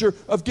danger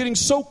of getting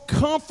so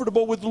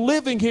comfortable with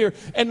living here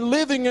and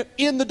living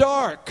in the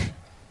dark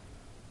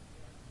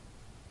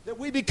that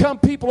we become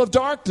people of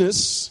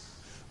darkness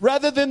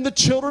rather than the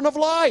children of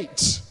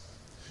light.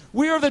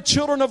 We are the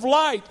children of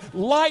light.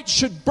 Light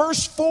should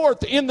burst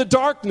forth in the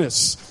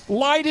darkness.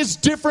 Light is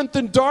different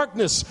than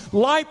darkness.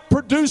 Light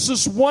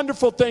produces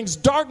wonderful things.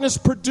 Darkness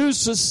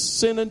produces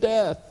sin and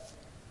death.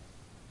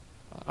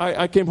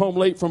 I came home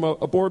late from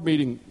a board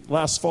meeting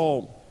last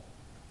fall.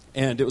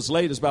 And it was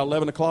late. It was about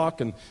 11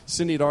 o'clock. And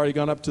Cindy had already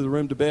gone up to the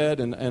room to bed.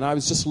 And I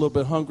was just a little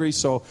bit hungry.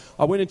 So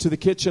I went into the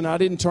kitchen. I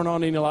didn't turn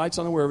on any lights.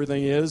 I don't know where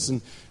everything is.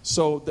 And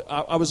so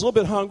I was a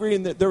little bit hungry.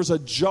 And there was a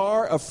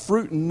jar of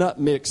fruit and nut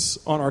mix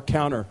on our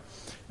counter.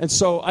 And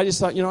so I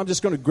just thought, I'm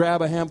just going to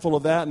grab a handful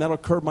of that. And that'll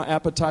curb my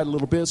appetite a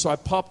little bit. So I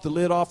popped the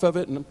lid off of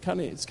it. And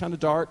it's kind of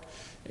dark.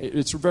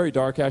 It's very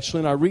dark,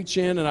 actually. And I reach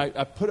in and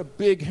I put a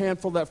big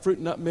handful of that fruit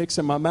and nut mix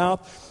in my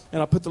mouth. And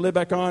I put the lid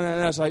back on.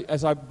 And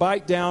as I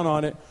bite down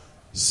on it,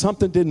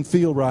 something didn't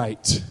feel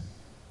right.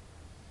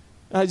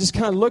 And I just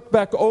kind of looked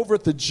back over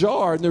at the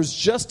jar, and there's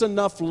just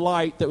enough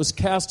light that was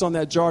cast on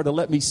that jar to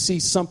let me see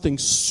something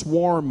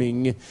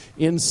swarming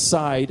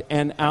inside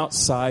and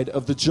outside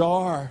of the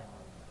jar.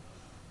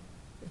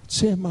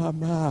 It's in my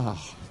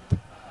mouth.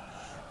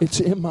 It's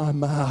in my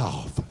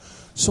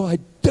mouth. So I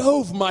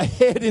dove my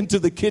head into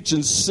the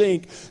kitchen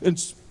sink and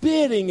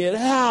spitting it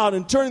out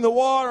and turning the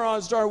water on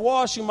and started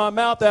washing my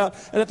mouth out.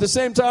 And at the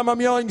same time, I'm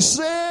yelling,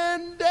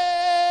 Cindy!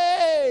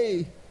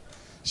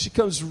 She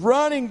comes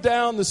running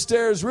down the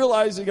stairs,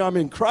 realizing I'm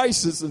in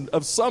crisis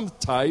of some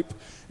type.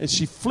 And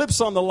she flips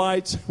on the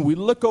lights. We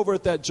look over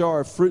at that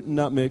jar of fruit and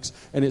nut mix,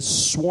 and it's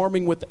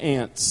swarming with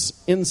ants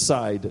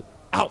inside,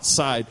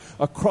 outside,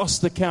 across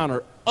the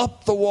counter,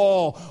 up the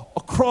wall,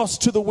 across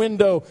to the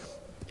window.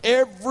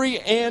 Every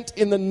ant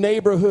in the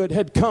neighborhood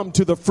had come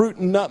to the fruit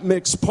and nut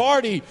mix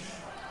party,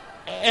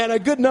 and a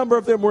good number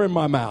of them were in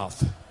my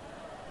mouth.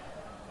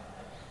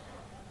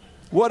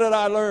 What did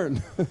I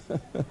learn?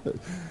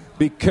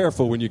 Be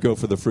careful when you go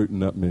for the fruit and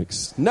nut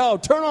mix. No,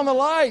 turn on the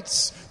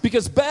lights,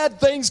 because bad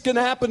things can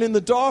happen in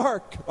the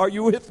dark. Are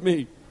you with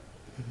me?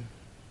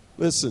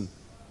 Listen,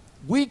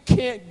 we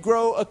can't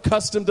grow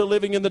accustomed to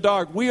living in the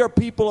dark. We are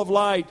people of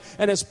light,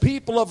 and as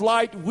people of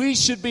light, we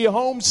should be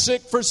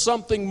homesick for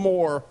something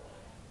more.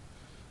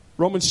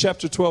 Romans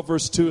chapter 12,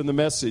 verse 2 in the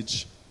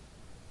Message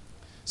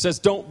says,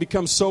 don't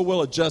become so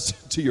well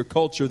adjusted to your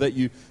culture that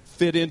you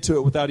fit into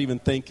it without even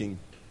thinking.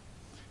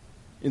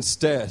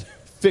 Instead,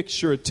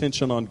 fix your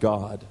attention on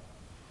God.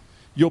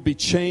 You'll be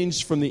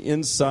changed from the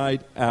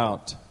inside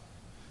out.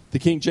 The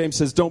King James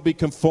says, don't be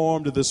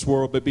conformed to this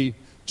world, but be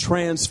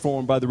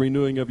transformed by the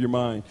renewing of your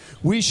mind.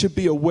 We should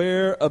be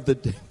aware of the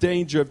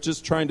danger of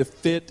just trying to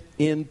fit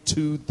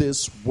into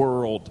this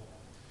world.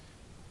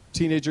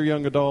 Teenager,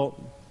 young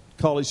adult,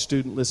 college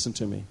student, listen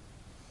to me.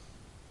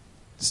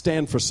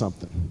 Stand for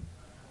something.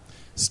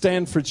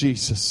 Stand for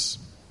Jesus.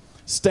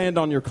 Stand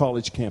on your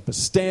college campus.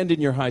 Stand in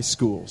your high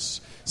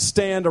schools.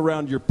 Stand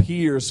around your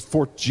peers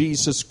for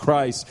Jesus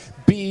Christ.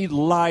 Be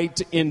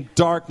light in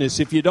darkness.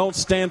 If you don't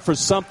stand for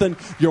something,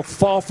 you'll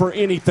fall for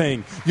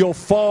anything. You'll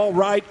fall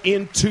right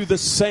into the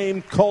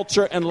same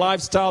culture and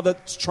lifestyle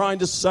that's trying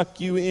to suck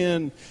you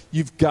in.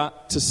 You've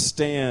got to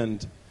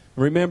stand.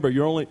 Remember,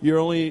 you're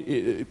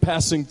only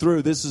passing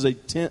through. This is a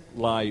tent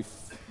life.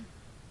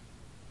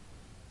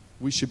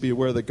 We should be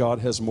aware that God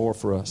has more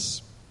for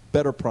us,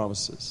 better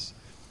promises.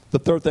 The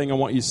third thing I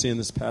want you to see in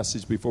this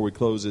passage before we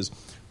close is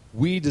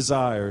we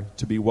desire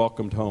to be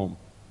welcomed home.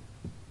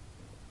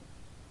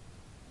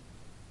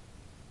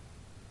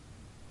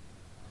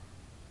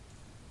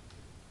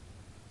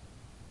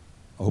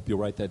 I hope you'll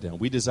write that down.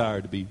 We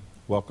desire to be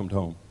welcomed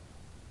home.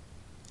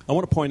 I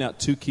want to point out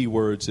two key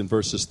words in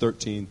verses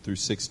 13 through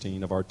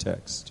 16 of our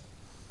text.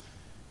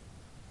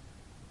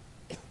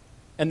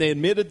 And they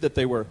admitted that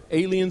they were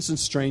aliens and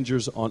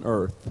strangers on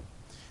earth.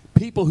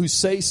 People who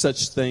say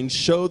such things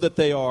show that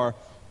they are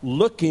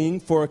looking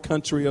for a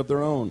country of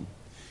their own.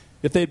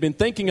 If they had been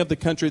thinking of the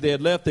country they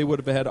had left, they would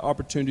have had an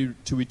opportunity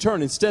to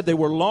return. Instead, they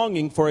were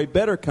longing for a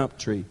better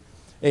country,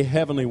 a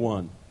heavenly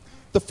one.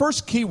 The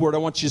first key word I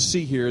want you to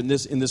see here in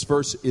this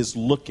verse is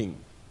looking.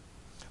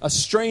 A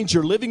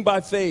stranger living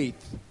by faith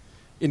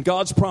in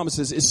God's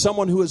promises is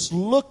someone who is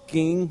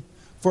looking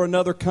for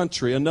another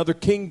country, another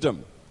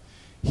kingdom.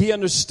 He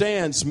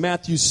understands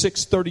Matthew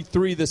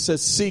 6:33 that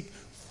says, "Seek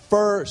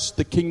first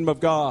the kingdom of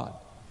God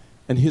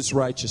and his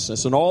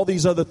righteousness, and all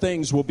these other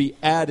things will be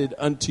added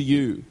unto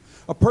you."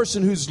 A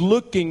person who's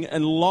looking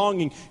and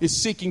longing is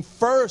seeking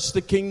first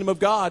the kingdom of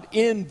God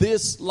in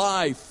this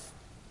life.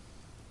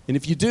 And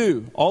if you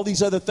do, all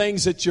these other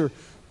things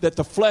that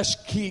the flesh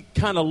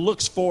kind of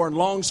looks for and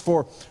longs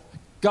for,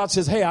 God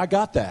says, "Hey, I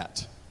got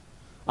that.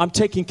 I'm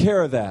taking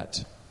care of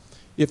that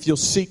if you'll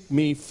seek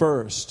me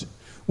first."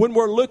 When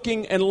we're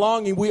looking and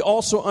longing, we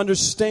also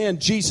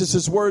understand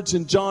Jesus' words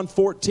in John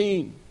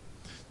 14.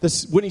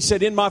 When he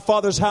said, "In my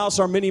Father's house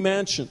are many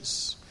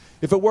mansions.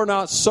 If it were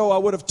not so, I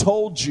would have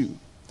told you.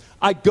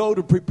 I go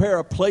to prepare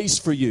a place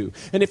for you.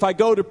 And if I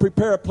go to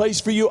prepare a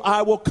place for you,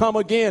 I will come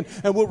again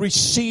and will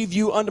receive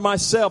you unto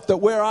myself, that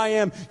where I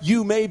am,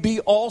 you may be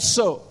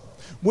also."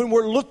 When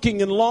we're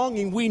looking and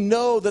longing, we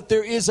know that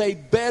there is a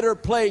better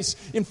place.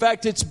 In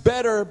fact, it's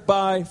better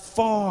by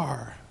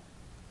far.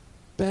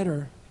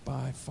 Better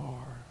by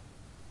far.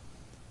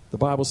 The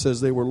Bible says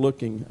they were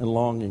looking and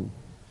longing,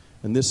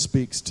 and this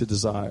speaks to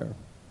desire.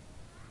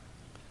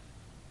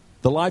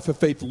 The life of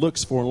faith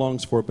looks for and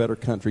longs for a better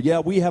country. Yeah,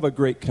 we have a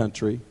great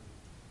country.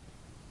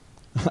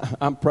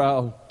 I'm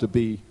proud to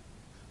be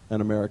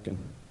an American.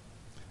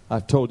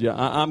 I've told you,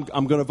 I'm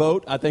going to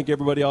vote. I think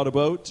everybody ought to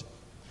vote.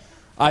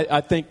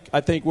 I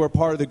think we're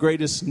part of the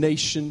greatest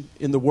nation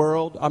in the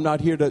world. I'm not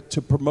here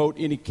to promote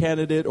any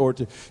candidate or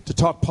to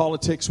talk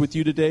politics with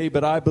you today,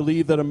 but I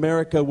believe that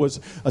America was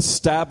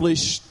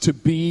established to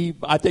be,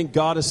 I think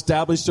God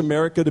established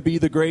America to be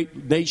the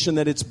great nation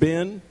that it's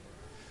been.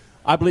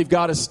 I believe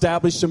God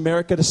established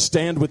America to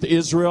stand with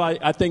Israel.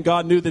 I think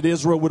God knew that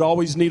Israel would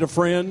always need a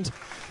friend,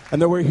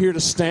 and that we're here to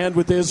stand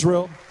with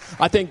Israel.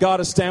 I think God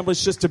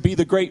established us to be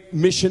the great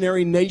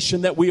missionary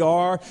nation that we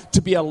are,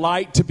 to be a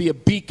light, to be a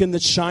beacon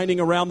that's shining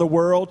around the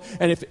world.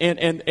 And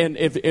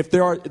if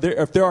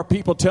there are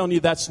people telling you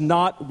that's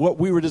not what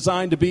we were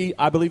designed to be,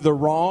 I believe they're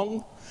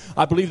wrong.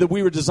 I believe that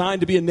we were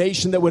designed to be a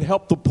nation that would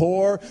help the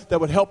poor, that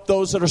would help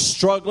those that are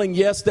struggling,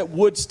 yes, that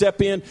would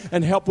step in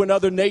and help when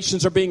other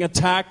nations are being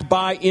attacked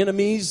by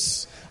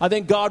enemies. I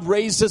think God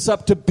raised us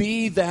up to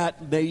be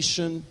that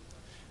nation.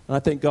 And I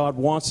think God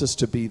wants us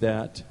to be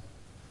that.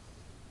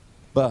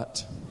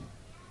 But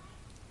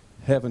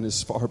heaven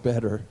is far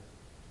better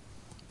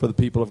for the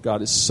people of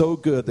God. It's so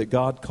good that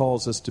God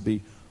calls us to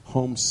be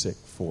homesick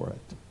for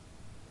it,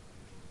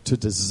 to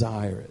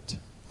desire it.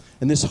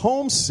 And this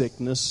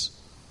homesickness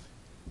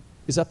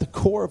is at the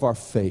core of our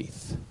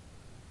faith.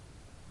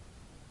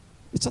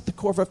 It's at the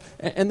core of our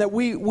faith. And that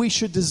we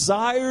should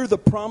desire the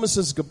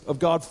promises of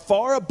God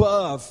far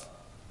above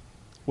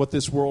what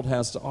this world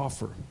has to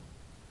offer.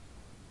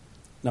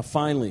 Now,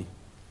 finally,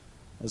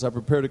 as I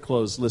prepare to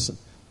close, listen,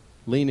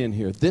 lean in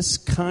here. This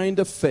kind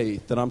of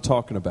faith that I'm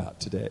talking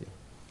about today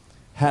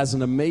has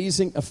an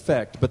amazing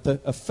effect, but the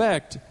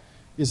effect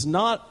is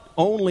not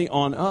only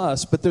on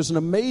us, but there's an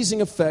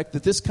amazing effect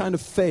that this kind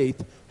of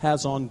faith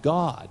has on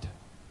God.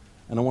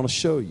 And I want to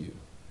show you.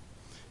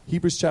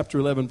 Hebrews chapter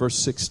 11, verse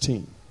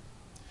 16.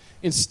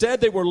 Instead,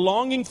 they were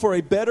longing for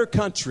a better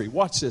country.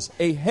 Watch this,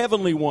 a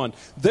heavenly one.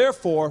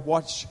 Therefore,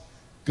 watch,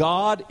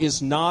 God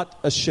is not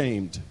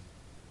ashamed.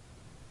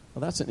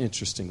 Well, that's an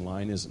interesting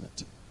line, isn't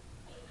it?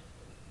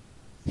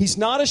 He's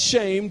not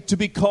ashamed to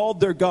be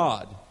called their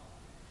God,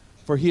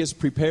 for he has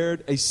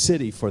prepared a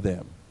city for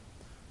them.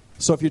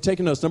 So if you're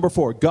taking notes, number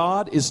 4,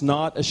 God is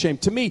not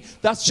ashamed. To me,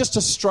 that's just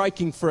a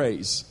striking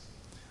phrase.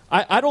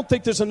 I don't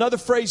think there's another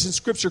phrase in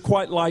Scripture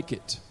quite like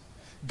it.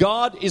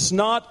 God is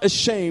not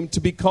ashamed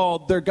to be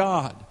called their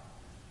God.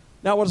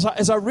 Now,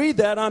 as I read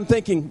that, I'm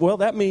thinking, well,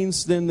 that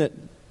means then that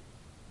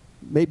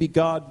maybe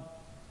God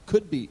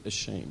could be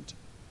ashamed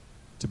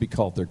to be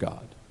called their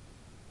God.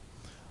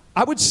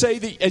 I would say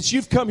that as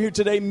you've come here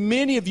today,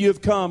 many of you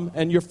have come,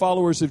 and you're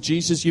followers of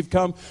Jesus, you've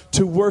come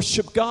to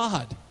worship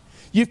God.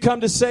 You've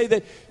come to say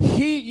that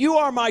you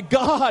are my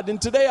God,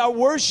 and today I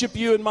worship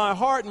you in my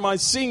heart and my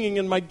singing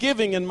and my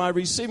giving and my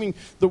receiving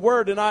the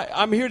word. And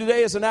I'm here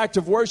today as an act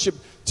of worship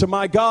to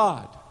my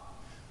God.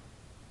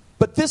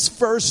 But this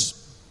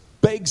verse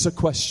begs a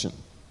question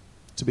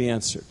to be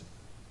answered.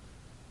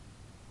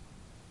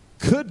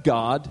 Could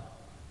God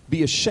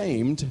be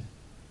ashamed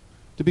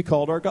to be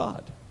called our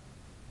God?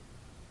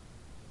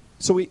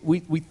 So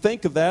we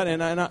think of that,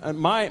 and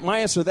my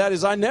answer to that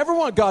is I never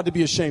want God to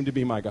be ashamed to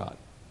be my God.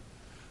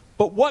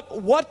 But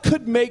what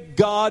could make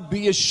God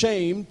be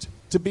ashamed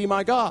to be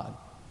my God?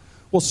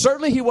 Well,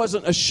 certainly he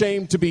wasn't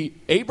ashamed to be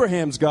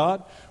Abraham's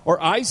God or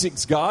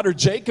Isaac's God or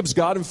Jacob's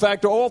God. In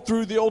fact, all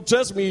through the Old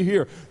Testament you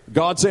hear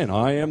God saying,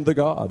 I am the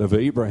God of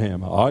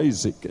Abraham,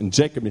 Isaac, and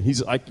Jacob. And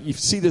he's like, you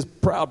see this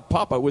proud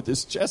papa with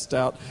his chest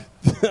out.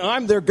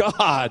 I'm their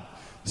God.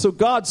 So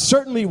God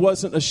certainly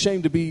wasn't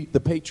ashamed to be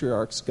the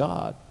patriarch's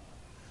God.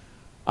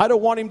 I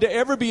don't want him to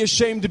ever be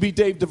ashamed to be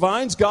Dave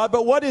Devine's God,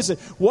 but what is it?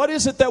 What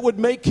is it that would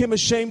make him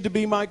ashamed to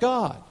be my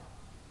God?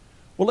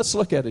 Well, let's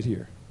look at it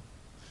here.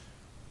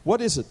 What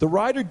is it? The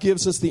writer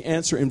gives us the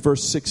answer in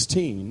verse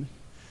 16,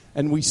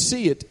 and we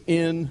see it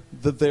in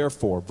the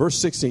therefore. Verse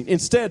 16.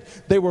 Instead,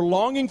 they were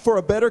longing for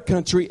a better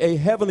country, a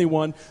heavenly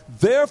one.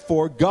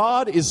 Therefore,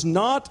 God is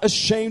not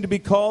ashamed to be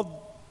called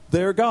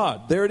their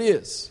God. There it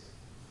is.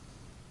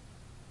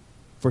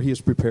 For he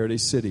has prepared a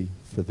city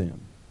for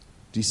them.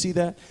 Do you see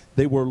that?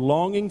 They were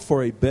longing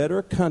for a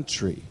better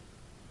country.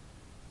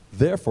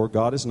 Therefore,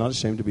 God is not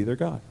ashamed to be their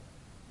God.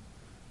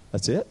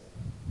 That's it?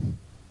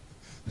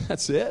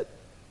 That's it?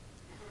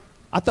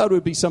 I thought it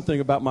would be something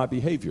about my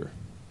behavior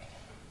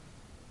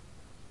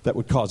that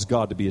would cause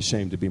God to be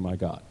ashamed to be my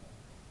God.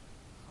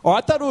 Or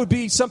I thought it would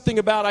be something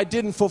about I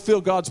didn't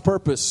fulfill God's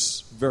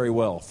purpose very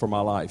well for my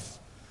life.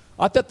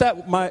 I thought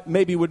that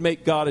maybe would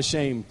make God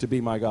ashamed to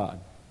be my God.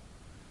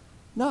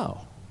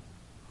 No.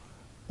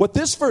 What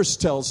this verse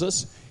tells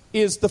us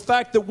is the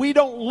fact that we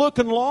don't look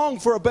and long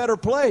for a better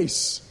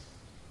place.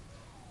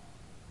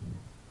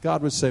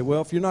 God would say,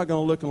 well, if you're not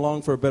going to look and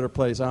long for a better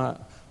place, I'm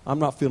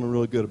not feeling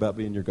really good about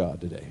being your God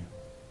today.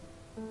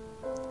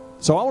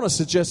 So I want to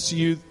suggest to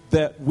you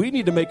that we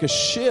need to make a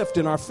shift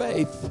in our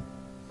faith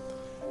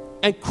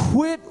and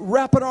quit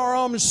wrapping our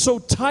arms so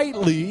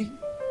tightly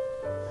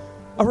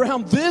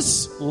around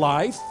this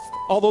life,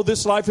 although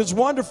this life is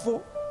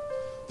wonderful.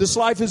 This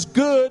life is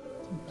good.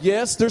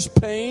 Yes, there's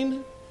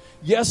pain.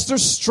 Yes,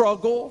 there's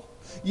struggle.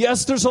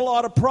 Yes, there's a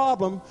lot of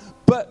problem.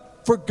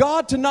 But for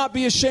God to not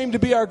be ashamed to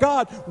be our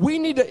God, we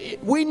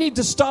need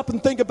to stop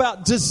and think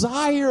about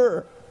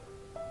desire.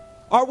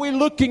 Are we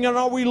looking and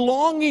are we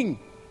longing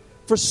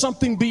for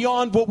something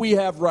beyond what we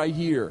have right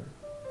here?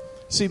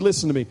 See,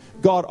 listen to me.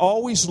 God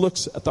always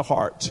looks at the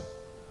heart.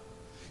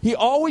 He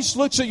always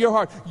looks at your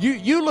heart.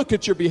 You look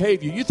at your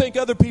behavior. You think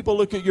other people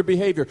look at your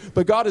behavior,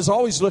 but God is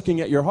always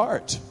looking at your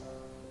heart.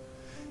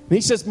 And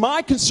he says,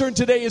 my concern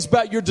today is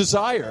about your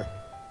desire.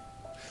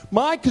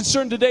 My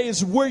concern today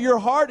is where your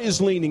heart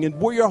is leaning and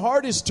where your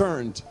heart is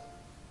turned.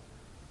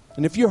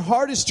 And if your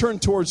heart is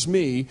turned towards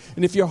me,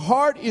 and if your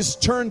heart is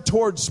turned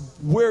towards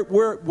where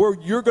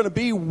you're going to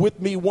be with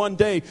me one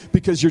day,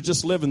 because you're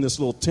just living this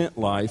little tent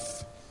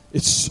life,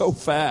 it's so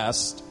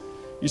fast.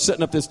 You're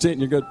setting up this tent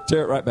and you're going to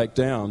tear it right back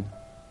down.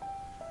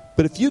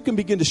 But if you can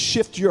begin to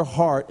shift your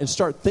heart and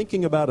start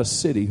thinking about a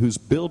city whose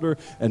builder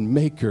and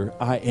maker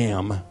I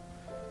am,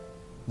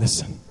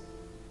 listen,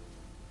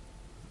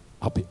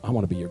 I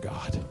want to be your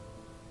God.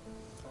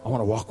 I want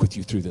to walk with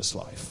you through this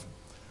life.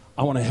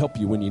 I want to help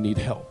you when you need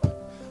help.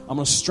 I'm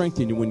going to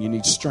strengthen you when you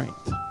need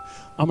strength.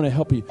 I'm going to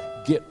help you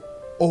get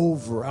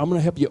over. I'm going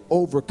to help you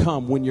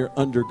overcome when you're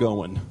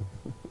undergoing.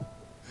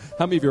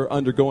 How many of you are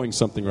undergoing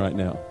something right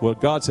now? Well,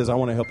 God says, I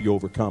want to help you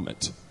overcome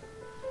it.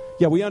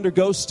 Yeah, we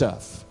undergo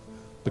stuff.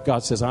 But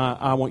God says,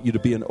 I want you to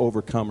be an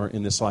overcomer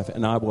in this life,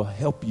 and I will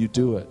help you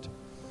do it.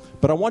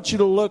 But I want you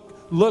to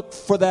look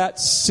for that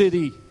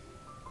city.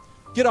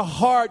 Get a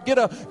heart, get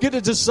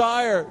a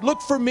desire.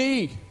 Look for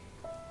me.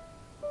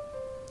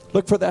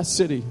 Look for that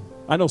city.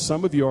 I know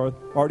some of you are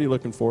already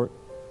looking for it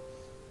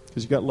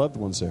because you got loved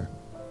ones there.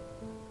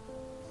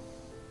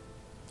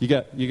 You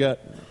got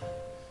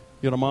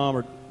a mom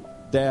or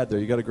dad there.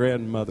 You got a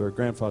grandmother or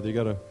grandfather. You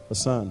got a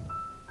son.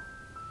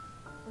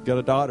 You got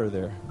a daughter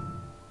there.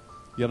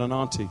 You got an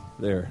auntie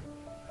there.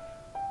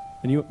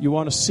 And you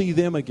want to see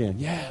them again.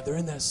 Yeah, they're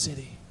in that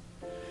city.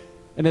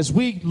 And as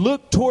we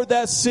look toward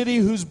that city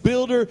whose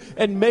builder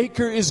and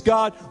maker is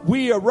God,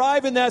 we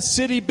arrive in that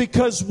city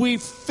because we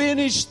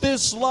finish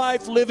this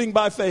life living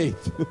by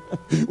faith.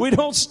 We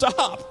don't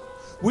stop.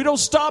 We don't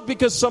stop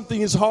because something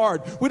is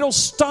hard. We don't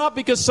stop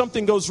because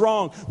something goes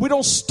wrong. We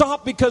don't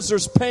stop because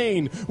there's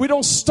pain. We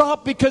don't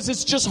stop because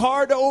it's just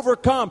hard to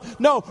overcome.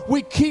 No,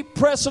 we keep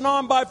pressing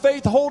on by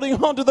faith,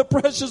 holding on to the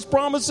precious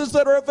promises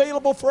that are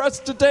available for us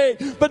today,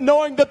 but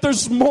knowing that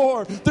there's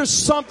more. There's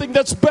something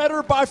that's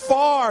better by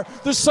far.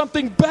 There's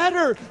something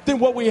better than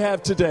what we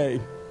have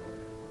today.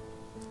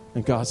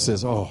 And God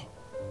says, oh,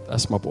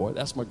 that's my boy,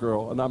 that's my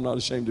girl, and I'm not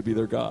ashamed to be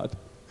their God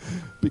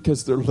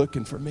because they're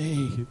looking for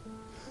me.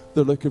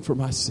 They're looking for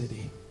my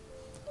city,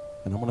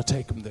 and I'm going to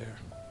take them there.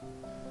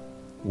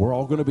 We're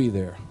all going to be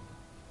there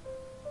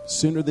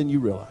sooner than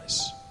you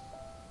realize.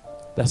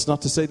 That's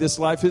not to say this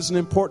life isn't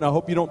important. I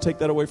hope you don't take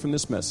that away from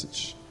this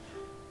message.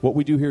 What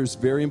we do here is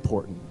very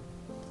important.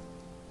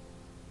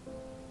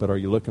 But are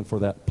you looking for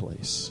that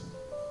place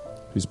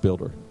whose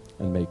builder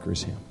and maker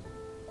is Him?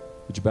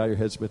 Would you bow your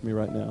heads with me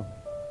right now?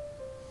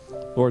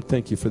 Lord,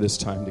 thank you for this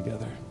time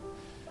together.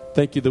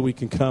 Thank you that we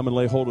can come and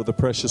lay hold of the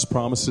precious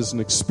promises and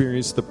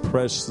experience the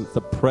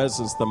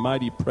presence, the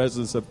mighty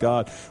presence of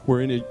God. Where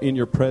in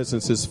your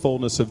presence is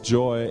fullness of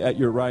joy. At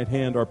your right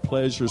hand are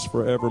pleasures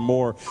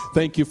forevermore.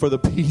 Thank you for the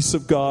peace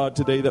of God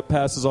today that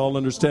passes all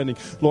understanding.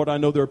 Lord, I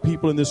know there are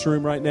people in this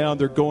room right now, and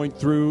they're going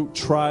through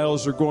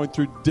trials. They're going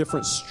through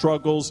different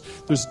struggles.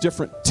 There's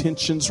different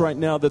tensions right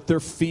now that they're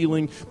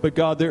feeling. But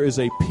God, there is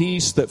a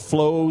peace that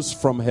flows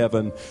from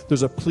heaven.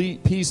 There's a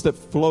peace that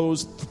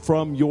flows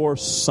from your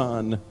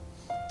Son,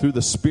 through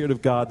the Spirit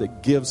of God,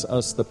 that gives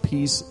us the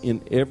peace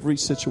in every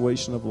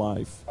situation of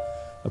life.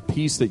 A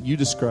peace that you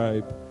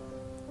describe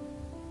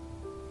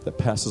that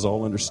passes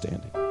all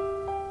understanding.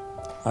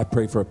 I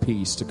pray for a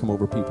peace to come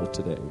over people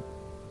today.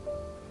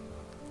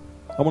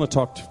 I want to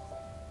talk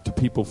to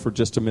people for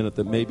just a minute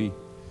that maybe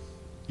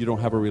you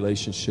don't have a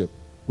relationship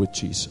with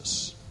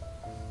Jesus.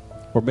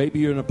 Or maybe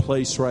you're in a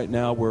place right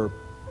now where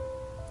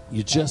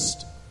you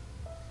just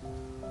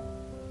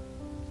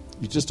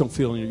don't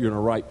feel you're in a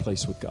right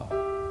place with God.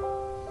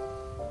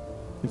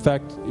 In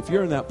fact, if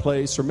you're in that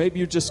place, or maybe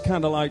you're just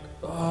kind of like,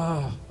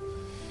 I'm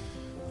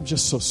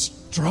just so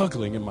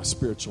struggling in my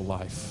spiritual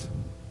life,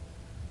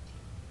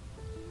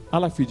 I'd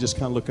like for you to just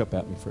kind of look up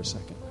at me for a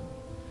second.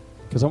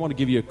 Because I want to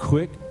give you a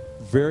quick,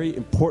 very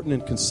important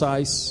and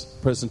concise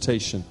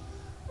presentation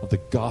of the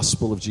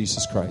gospel of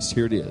Jesus Christ.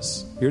 Here it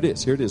is. Here it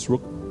is. Here it is.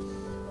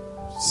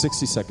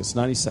 60 seconds,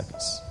 90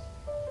 seconds.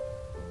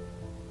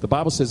 The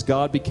Bible says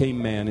God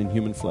became man in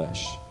human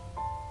flesh.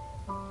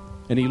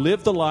 And he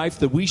lived the life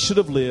that we should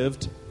have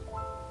lived.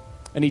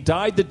 And he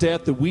died the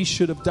death that we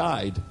should have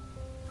died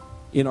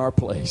in our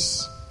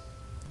place.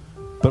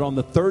 But on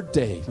the third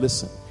day,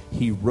 listen,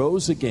 he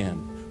rose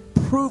again,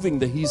 proving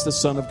that he's the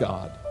Son of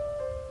God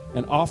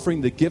and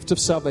offering the gift of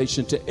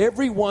salvation to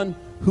everyone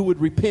who would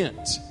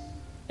repent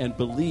and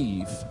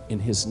believe in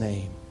his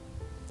name.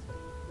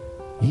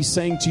 He's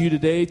saying to you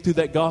today through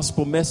that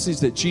gospel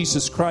message that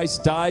Jesus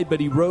Christ died, but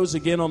he rose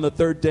again on the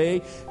third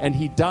day, and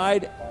he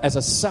died as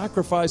a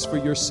sacrifice for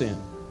your sin.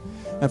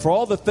 And for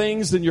all the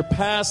things in your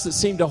past that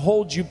seem to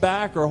hold you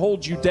back or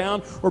hold you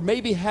down, or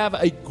maybe have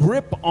a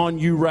grip on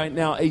you right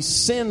now, a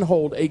sin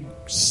hold, a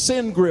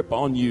sin grip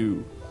on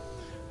you.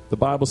 The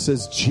Bible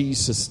says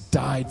Jesus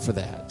died for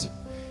that.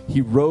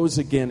 He rose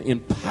again in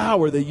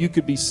power that you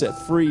could be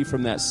set free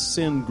from that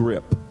sin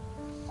grip.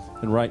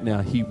 And right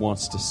now, he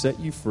wants to set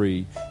you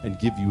free and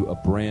give you a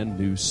brand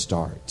new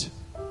start.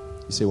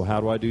 You say, well,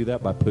 how do I do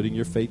that? By putting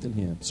your faith in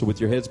him. So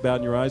with your heads bowed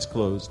and your eyes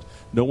closed,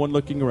 no one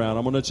looking around,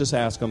 I'm going to just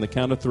ask on the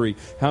count of 3,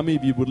 how many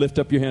of you would lift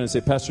up your hand and say,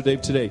 Pastor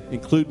Dave, today,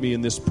 include me in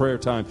this prayer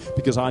time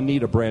because I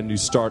need a brand new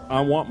start.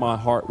 I want my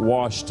heart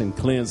washed and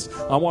cleansed.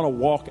 I want to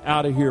walk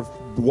out of here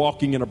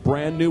walking in a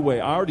brand new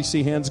way. I already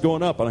see hands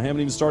going up, and I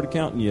haven't even started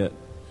counting yet.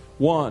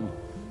 1,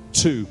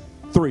 2,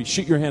 3.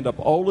 Shoot your hand up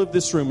all of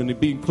this room and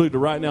be included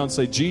right now and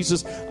say,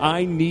 Jesus,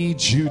 I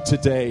need you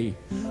today.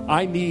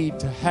 I need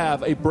to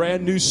have a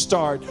brand new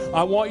start.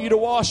 I want you to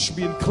wash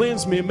me and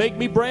cleanse me and make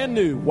me brand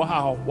new.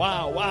 Wow,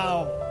 wow,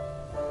 wow.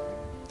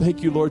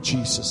 Thank you, Lord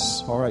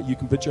Jesus. All right, you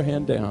can put your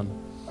hand down.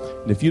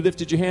 And if you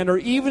lifted your hand, or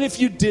even if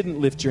you didn't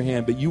lift your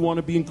hand, but you want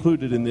to be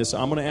included in this,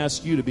 I'm going to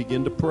ask you to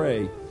begin to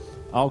pray.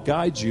 I'll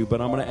guide you,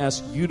 but I'm going to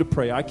ask you to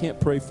pray. I can't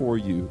pray for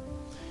you.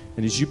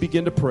 And as you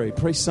begin to pray,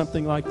 pray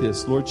something like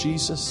this. Lord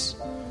Jesus,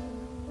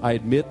 I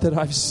admit that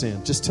I've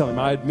sinned. Just tell him,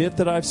 I admit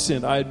that I've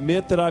sinned. I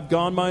admit that I've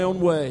gone my own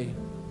way.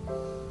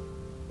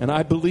 And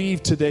I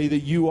believe today that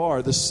you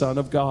are the Son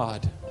of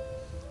God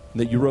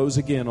and that you rose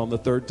again on the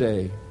third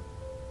day.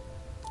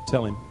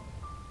 Tell him,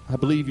 I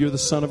believe you're the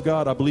Son of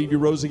God. I believe you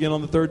rose again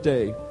on the third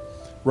day.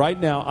 Right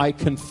now, I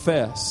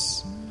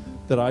confess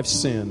that I've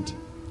sinned.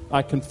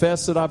 I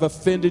confess that I've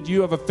offended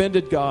you. I've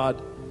offended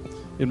God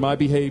in my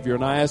behavior.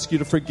 And I ask you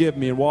to forgive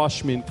me and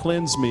wash me and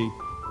cleanse me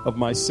of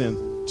my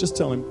sin. Just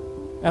tell him,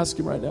 ask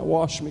him right now,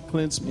 wash me,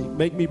 cleanse me,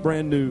 make me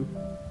brand new.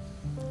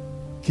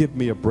 Give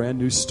me a brand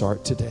new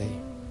start today.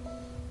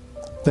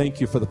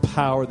 Thank you for the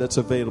power that's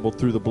available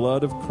through the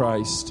blood of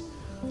Christ,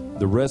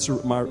 the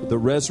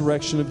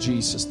resurrection of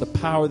Jesus, the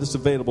power that's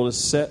available to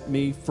set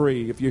me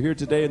free. If you're here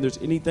today and there's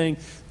anything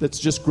that's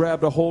just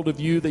grabbed a hold of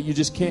you that you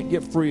just can't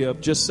get free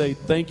of, just say,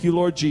 thank you,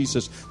 Lord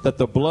Jesus, that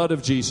the blood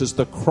of Jesus,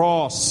 the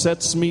cross,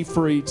 sets me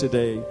free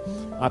today.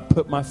 I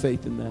put my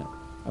faith in that.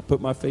 I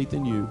put my faith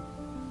in you.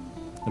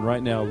 And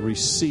right now,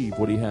 receive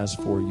what he has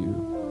for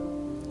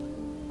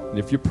you. And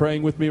if you're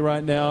praying with me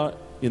right now,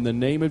 in the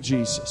name of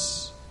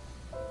Jesus,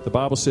 the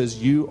Bible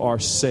says you are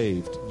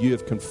saved. You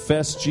have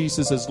confessed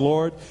Jesus as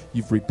Lord.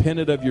 You've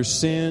repented of your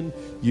sin.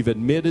 You've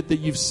admitted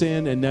that you've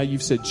sinned. And now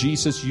you've said,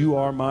 Jesus, you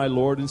are my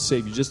Lord and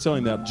Savior. Just tell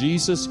him that.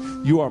 Jesus,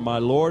 you are my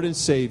Lord and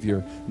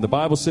Savior. And the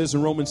Bible says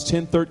in Romans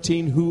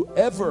 10:13,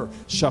 whoever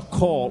shall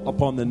call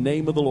upon the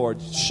name of the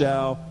Lord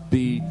shall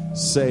be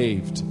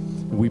saved.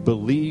 We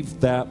believe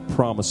that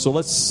promise. So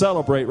let's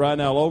celebrate right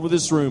now all over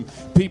this room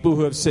people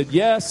who have said,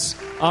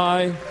 yes,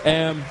 I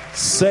am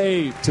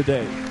saved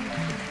today.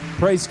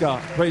 Praise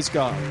God. Praise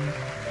God.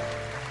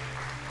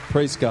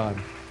 Praise God.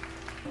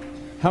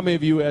 How many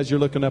of you, as you're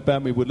looking up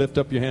at me, would lift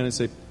up your hand and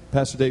say,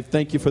 Pastor Dave,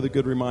 thank you for the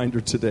good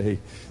reminder today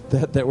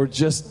that we're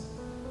just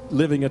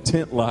living a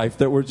tent life,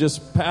 that we're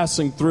just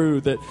passing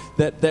through,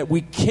 that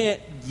we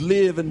can't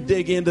live and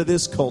dig into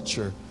this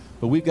culture,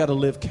 but we've got to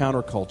live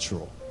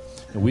countercultural,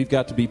 and we've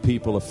got to be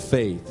people of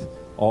faith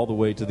all the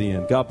way to the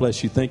end. God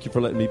bless you. Thank you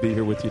for letting me be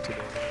here with you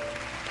today.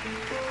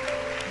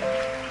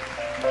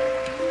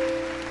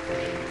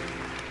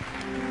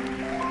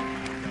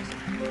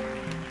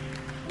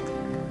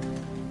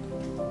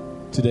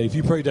 Today, if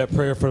you prayed that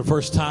prayer for the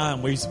first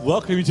time, we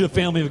welcome you to the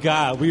family of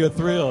God. We are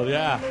thrilled,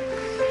 yeah.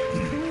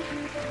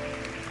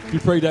 If you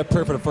prayed that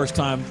prayer for the first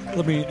time,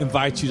 let me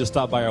invite you to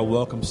stop by our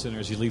Welcome Center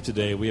as you leave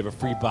today. We have a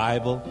free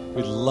Bible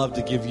we'd love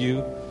to give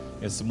you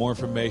and some more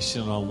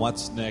information on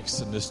what's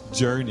next in this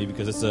journey,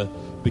 because it's a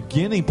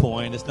beginning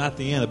point. It's not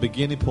the end, a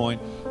beginning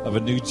point of a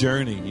new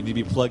journey. You need to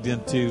be plugged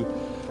into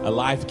a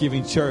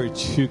life-giving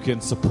church who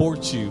can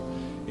support you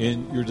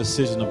in your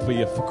decision to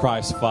be a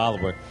Christ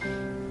follower.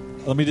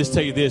 Let me just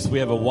tell you this. We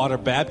have a water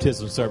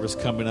baptism service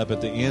coming up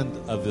at the end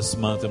of this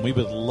month, and we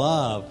would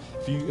love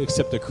if you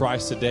accepted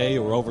Christ today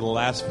or over the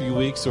last few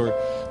weeks, or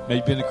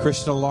maybe been a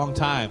Christian a long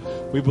time.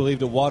 We believe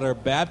that water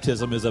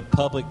baptism is a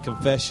public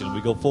confession.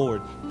 We go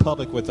forward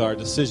public with our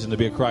decision to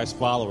be a Christ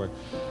follower,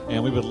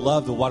 and we would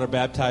love to water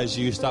baptize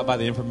you. Stop by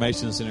the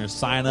information center,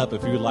 sign up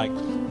if you would like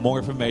more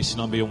information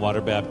on being water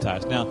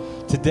baptized. Now,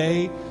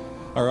 today,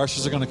 our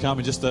ushers are going to come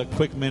in just a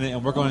quick minute,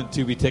 and we're going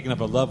to be taking up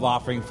a love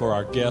offering for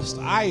our guests.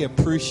 I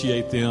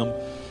appreciate them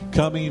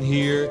coming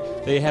here.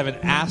 They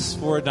haven't asked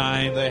for a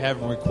dime. They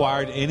haven't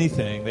required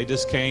anything. They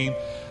just came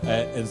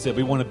and said,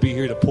 we want to be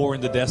here to pour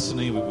into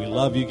Destiny. We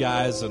love you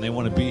guys, and they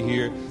want to be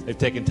here. They've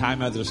taken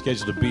time out of their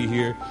schedule to be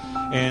here.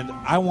 And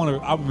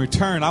in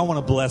return, I want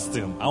to bless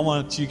them. I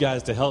want you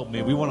guys to help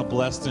me. We want to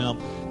bless them.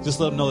 Just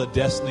let them know that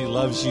Destiny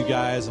loves you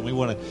guys, and we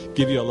want to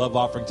give you a love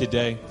offering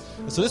today.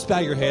 And so just bow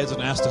your heads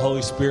and ask the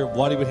Holy Spirit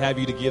what He would have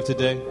you to give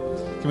today.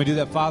 Can we do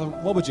that, Father?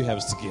 What would you have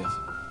us to give?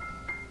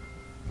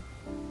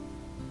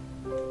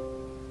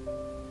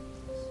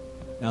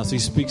 Now, as He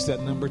speaks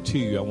that number to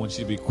you, I want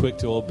you to be quick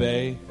to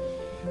obey.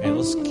 And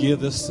let's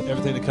give this,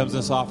 everything that comes in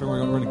this offering,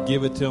 we're going to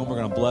give it to them. We're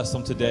going to bless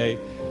them today.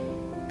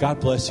 God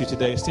bless you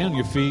today. Stand on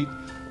your feet.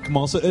 Come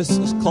on, so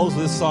let's close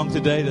this song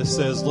today that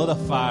says, let a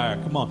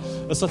fire. Come on,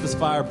 let's let this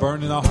fire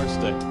burn in our hearts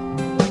today.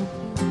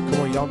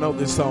 Come on, y'all know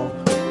this song.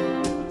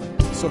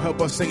 So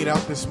help us sing it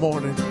out this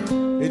morning.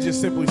 It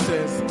just simply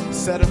says,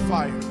 set a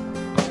fire.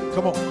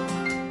 Come on.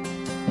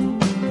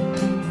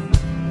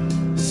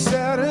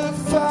 Set a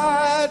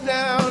fire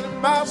down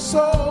in my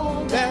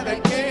soul that I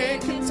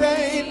can't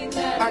contain,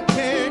 I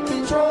can't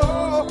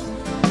control.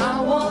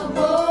 I want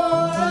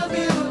more of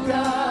you,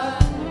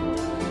 God.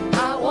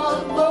 I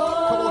want more.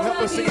 Come on, help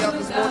us sing it out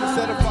this morning.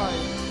 Set a fire.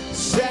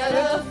 Set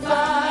a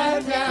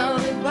fire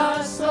down in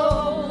my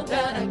soul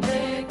that I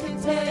can't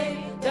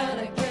contain, that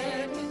I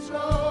can't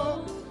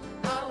control.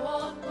 I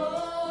want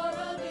more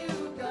of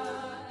you,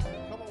 God.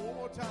 Come on, one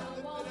more time.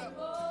 Lift it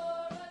up.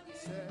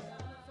 Set a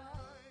fire.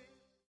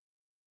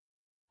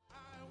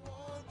 I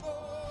want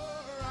more.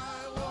 I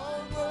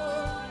want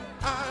more.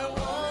 I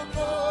want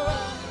more.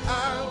 I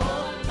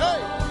want.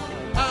 Hey.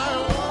 I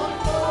want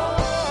more.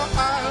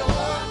 I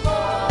want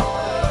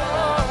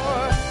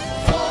more.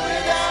 Pour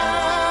it out.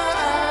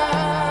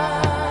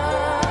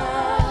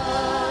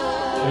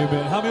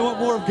 Amen. How many want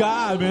more of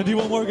God, man? Do you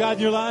want more of God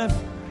in your life?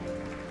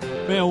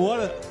 Man,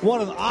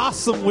 what an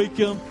awesome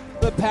weekend.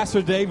 Let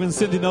Pastor Dave and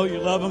Cindy know you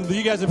love them. Do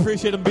you guys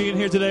appreciate them being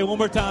here today? One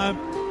more time.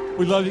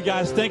 We love you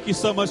guys. Thank you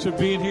so much for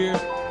being here.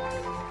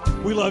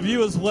 We love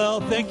you as well.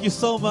 Thank you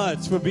so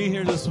much for being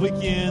here this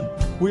weekend.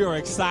 We are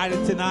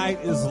excited. Tonight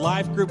is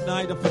Life Group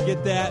Night. Don't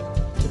forget that.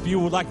 If you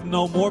would like to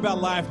know more about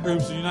life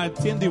groups and you're not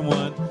attending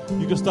one,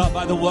 you can stop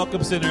by the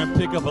Welcome Center and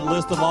pick up a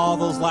list of all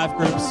those life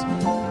groups.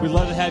 We'd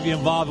love to have you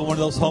involved in one of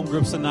those home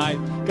groups tonight.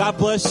 God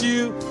bless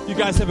you. You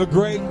guys have a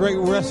great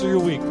rest of your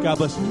week. God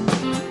bless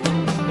you.